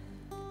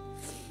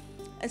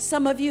 And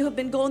some of you have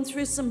been going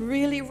through some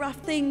really rough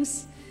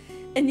things,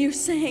 and you're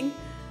saying,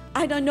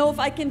 I don't know if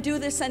I can do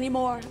this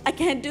anymore. I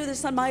can't do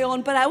this on my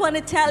own. But I want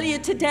to tell you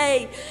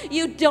today,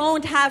 you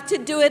don't have to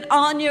do it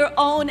on your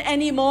own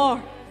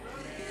anymore.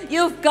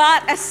 You've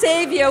got a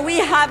Savior. We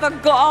have a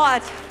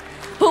God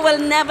who will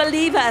never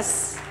leave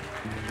us.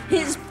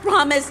 He's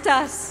promised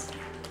us.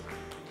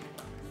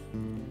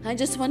 I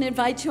just want to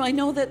invite you. I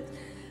know that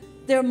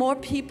there are more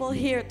people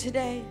here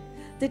today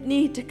that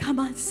need to come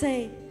and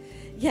say,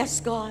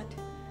 yes, God.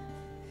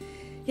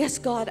 Yes,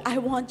 God, I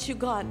want you,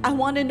 God. I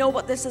want to know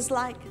what this is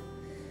like.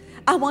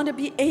 I want to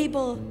be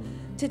able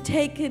to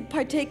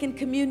partake in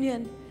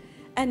communion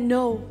and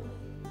know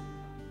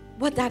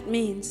what that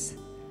means.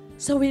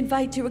 So we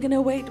invite you. We're going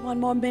to wait one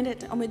more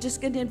minute, and we're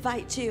just going to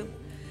invite you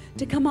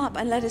to come up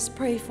and let us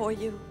pray for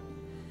you.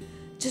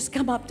 Just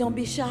come up. Don't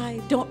be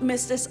shy. Don't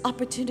miss this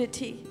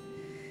opportunity.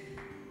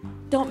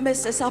 Don't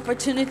miss this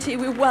opportunity.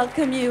 We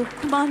welcome you.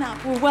 Come on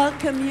up. We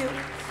welcome you.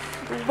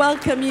 We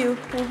welcome you.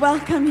 We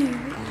welcome you.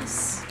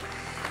 Yes.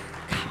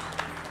 Come on.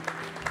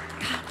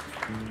 Come.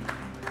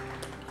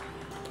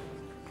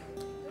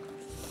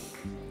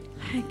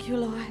 Thank you,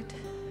 Lord.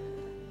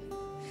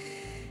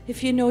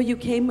 If you know you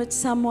came with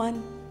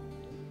someone,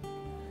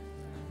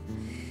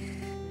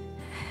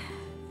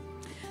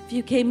 if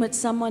you came with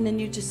someone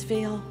and you just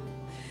feel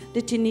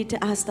that you need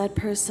to ask that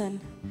person,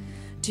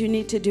 do you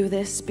need to do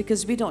this?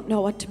 Because we don't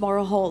know what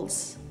tomorrow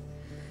holds.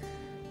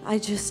 I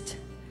just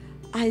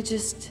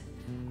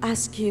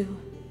ask you,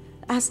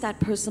 ask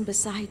that person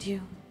beside you,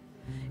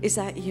 is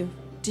that you?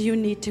 Do you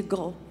need to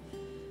go?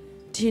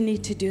 Do you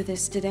need to do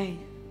this today?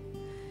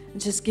 And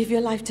just give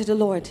your life to the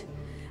Lord,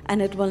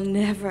 and it will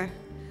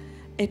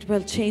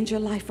change your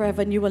life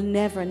forever, and you will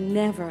never,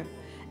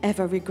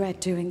 ever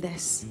regret doing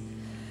this.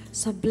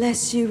 So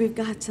bless you. We've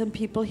got some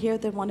people here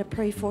that want to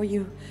pray for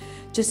you.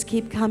 Just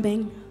keep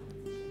coming.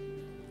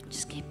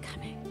 Just keep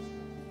coming.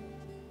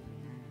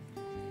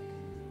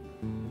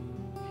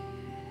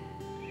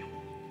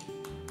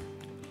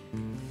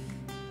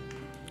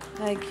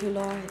 Thank you,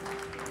 Lord.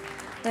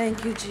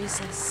 Thank you,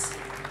 Jesus.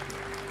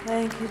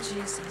 Thank you,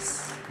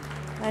 Jesus.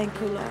 Thank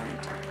you, Lord.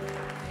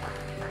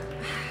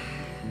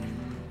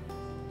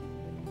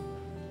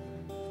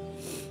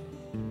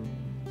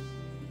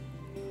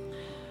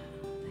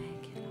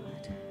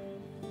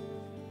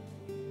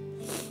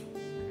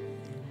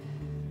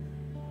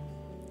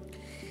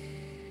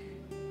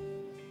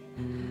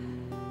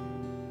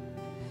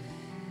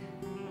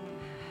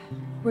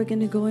 We're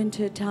going to go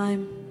into a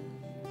time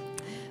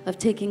of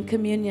taking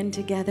communion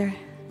together,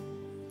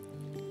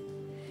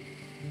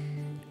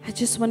 I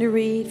just want to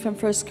read from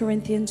 1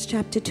 Corinthians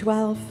chapter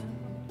 12,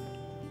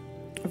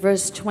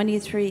 verse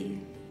 23.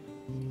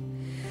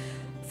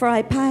 For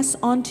I pass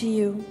on to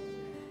you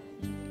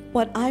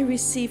what I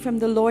received from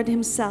the Lord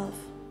himself.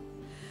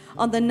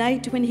 On the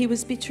night when he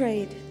was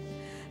betrayed,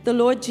 the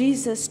Lord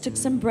Jesus took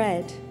some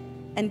bread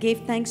and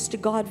gave thanks to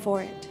God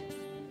for it.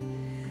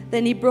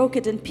 Then he broke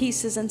it in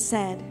pieces and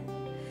said,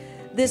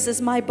 "This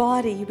is my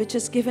body, which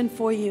is given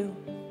for you.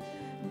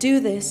 Do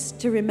this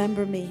to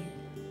remember me."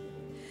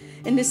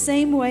 In the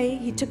same way,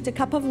 he took the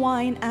cup of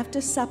wine after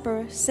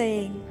supper,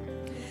 saying,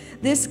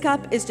 "This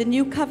cup is the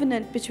new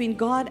covenant between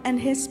God and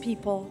his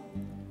people,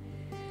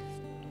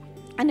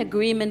 an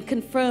agreement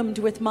confirmed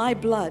with my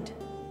blood.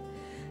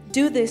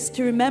 Do this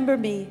to remember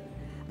me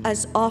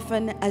as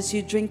often as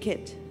you drink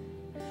it.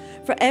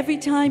 For every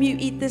time you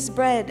eat this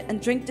bread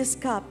and drink this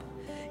cup,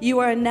 you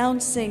are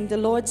announcing the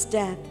Lord's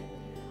death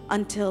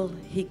until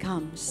he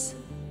comes."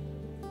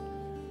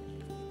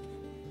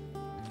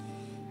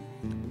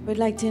 We'd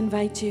like to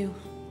invite you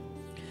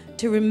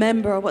to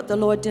remember what the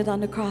Lord did on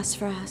the cross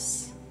for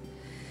us,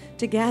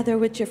 to gather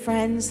with your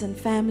friends and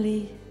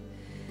family.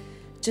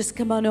 Just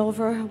come on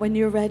over when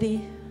you're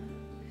ready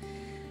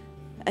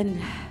and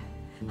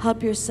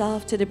help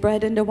yourself to the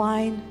bread and the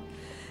wine.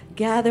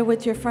 Gather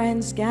with your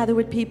friends, gather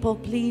with people,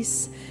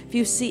 please. If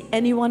you see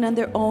anyone on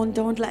their own,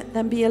 don't let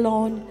them be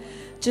alone.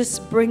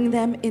 Just bring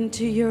them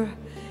into your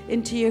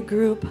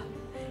group.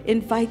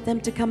 Invite them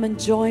to come and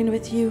join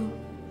with you.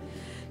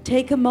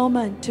 Take a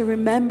moment to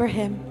remember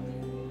him.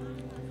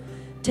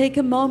 Take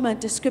a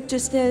moment. The scripture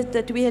said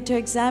that we had to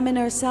examine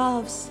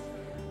ourselves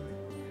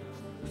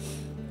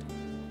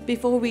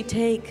before we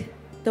take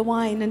the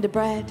wine and the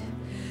bread.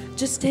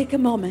 Just take a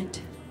moment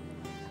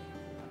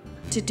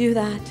to do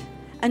that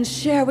and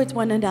share with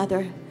one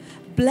another.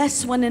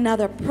 Bless one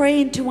another, pray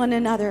into one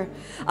another,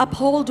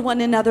 uphold one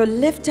another,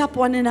 lift up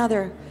one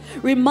another.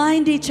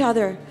 Remind each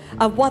other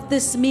of what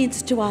this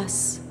means to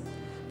us,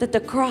 that the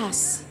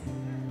cross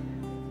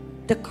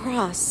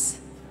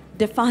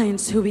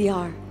defines who we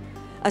are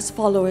as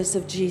followers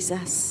of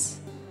Jesus.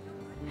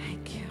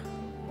 Thank you.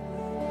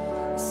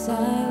 So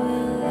I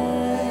will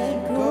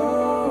let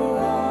go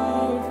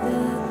of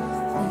the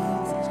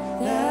things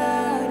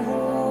that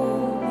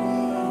hold me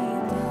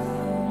down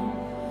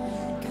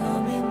and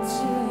come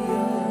into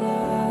your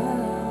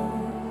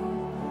love.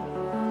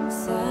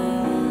 So I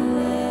will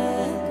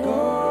let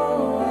go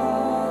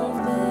of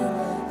the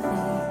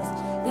things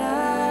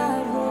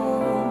that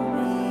hold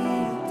me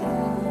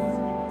down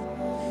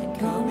and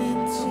come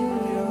into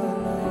your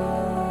love.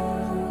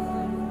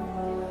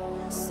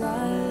 So I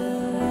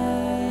will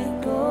let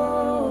go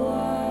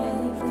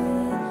of the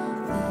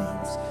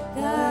things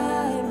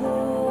that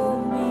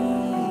hold me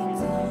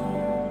down.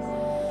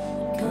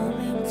 Come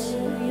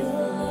into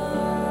your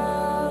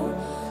love.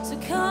 So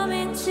come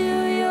into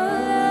your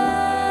love.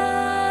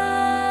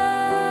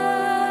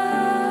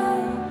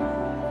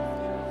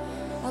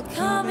 I'll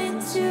come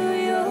into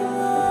your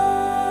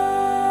love,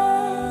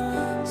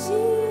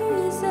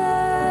 Jesus.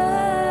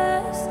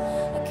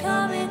 I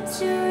come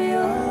into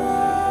your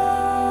love.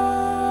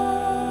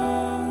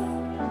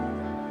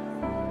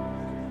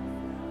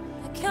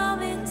 I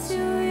come into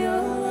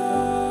your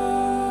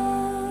love,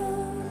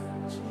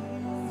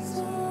 Jesus.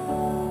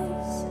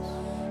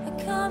 I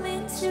come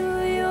into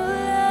your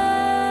love.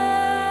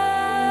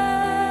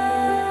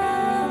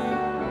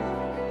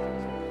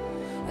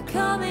 I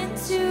come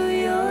into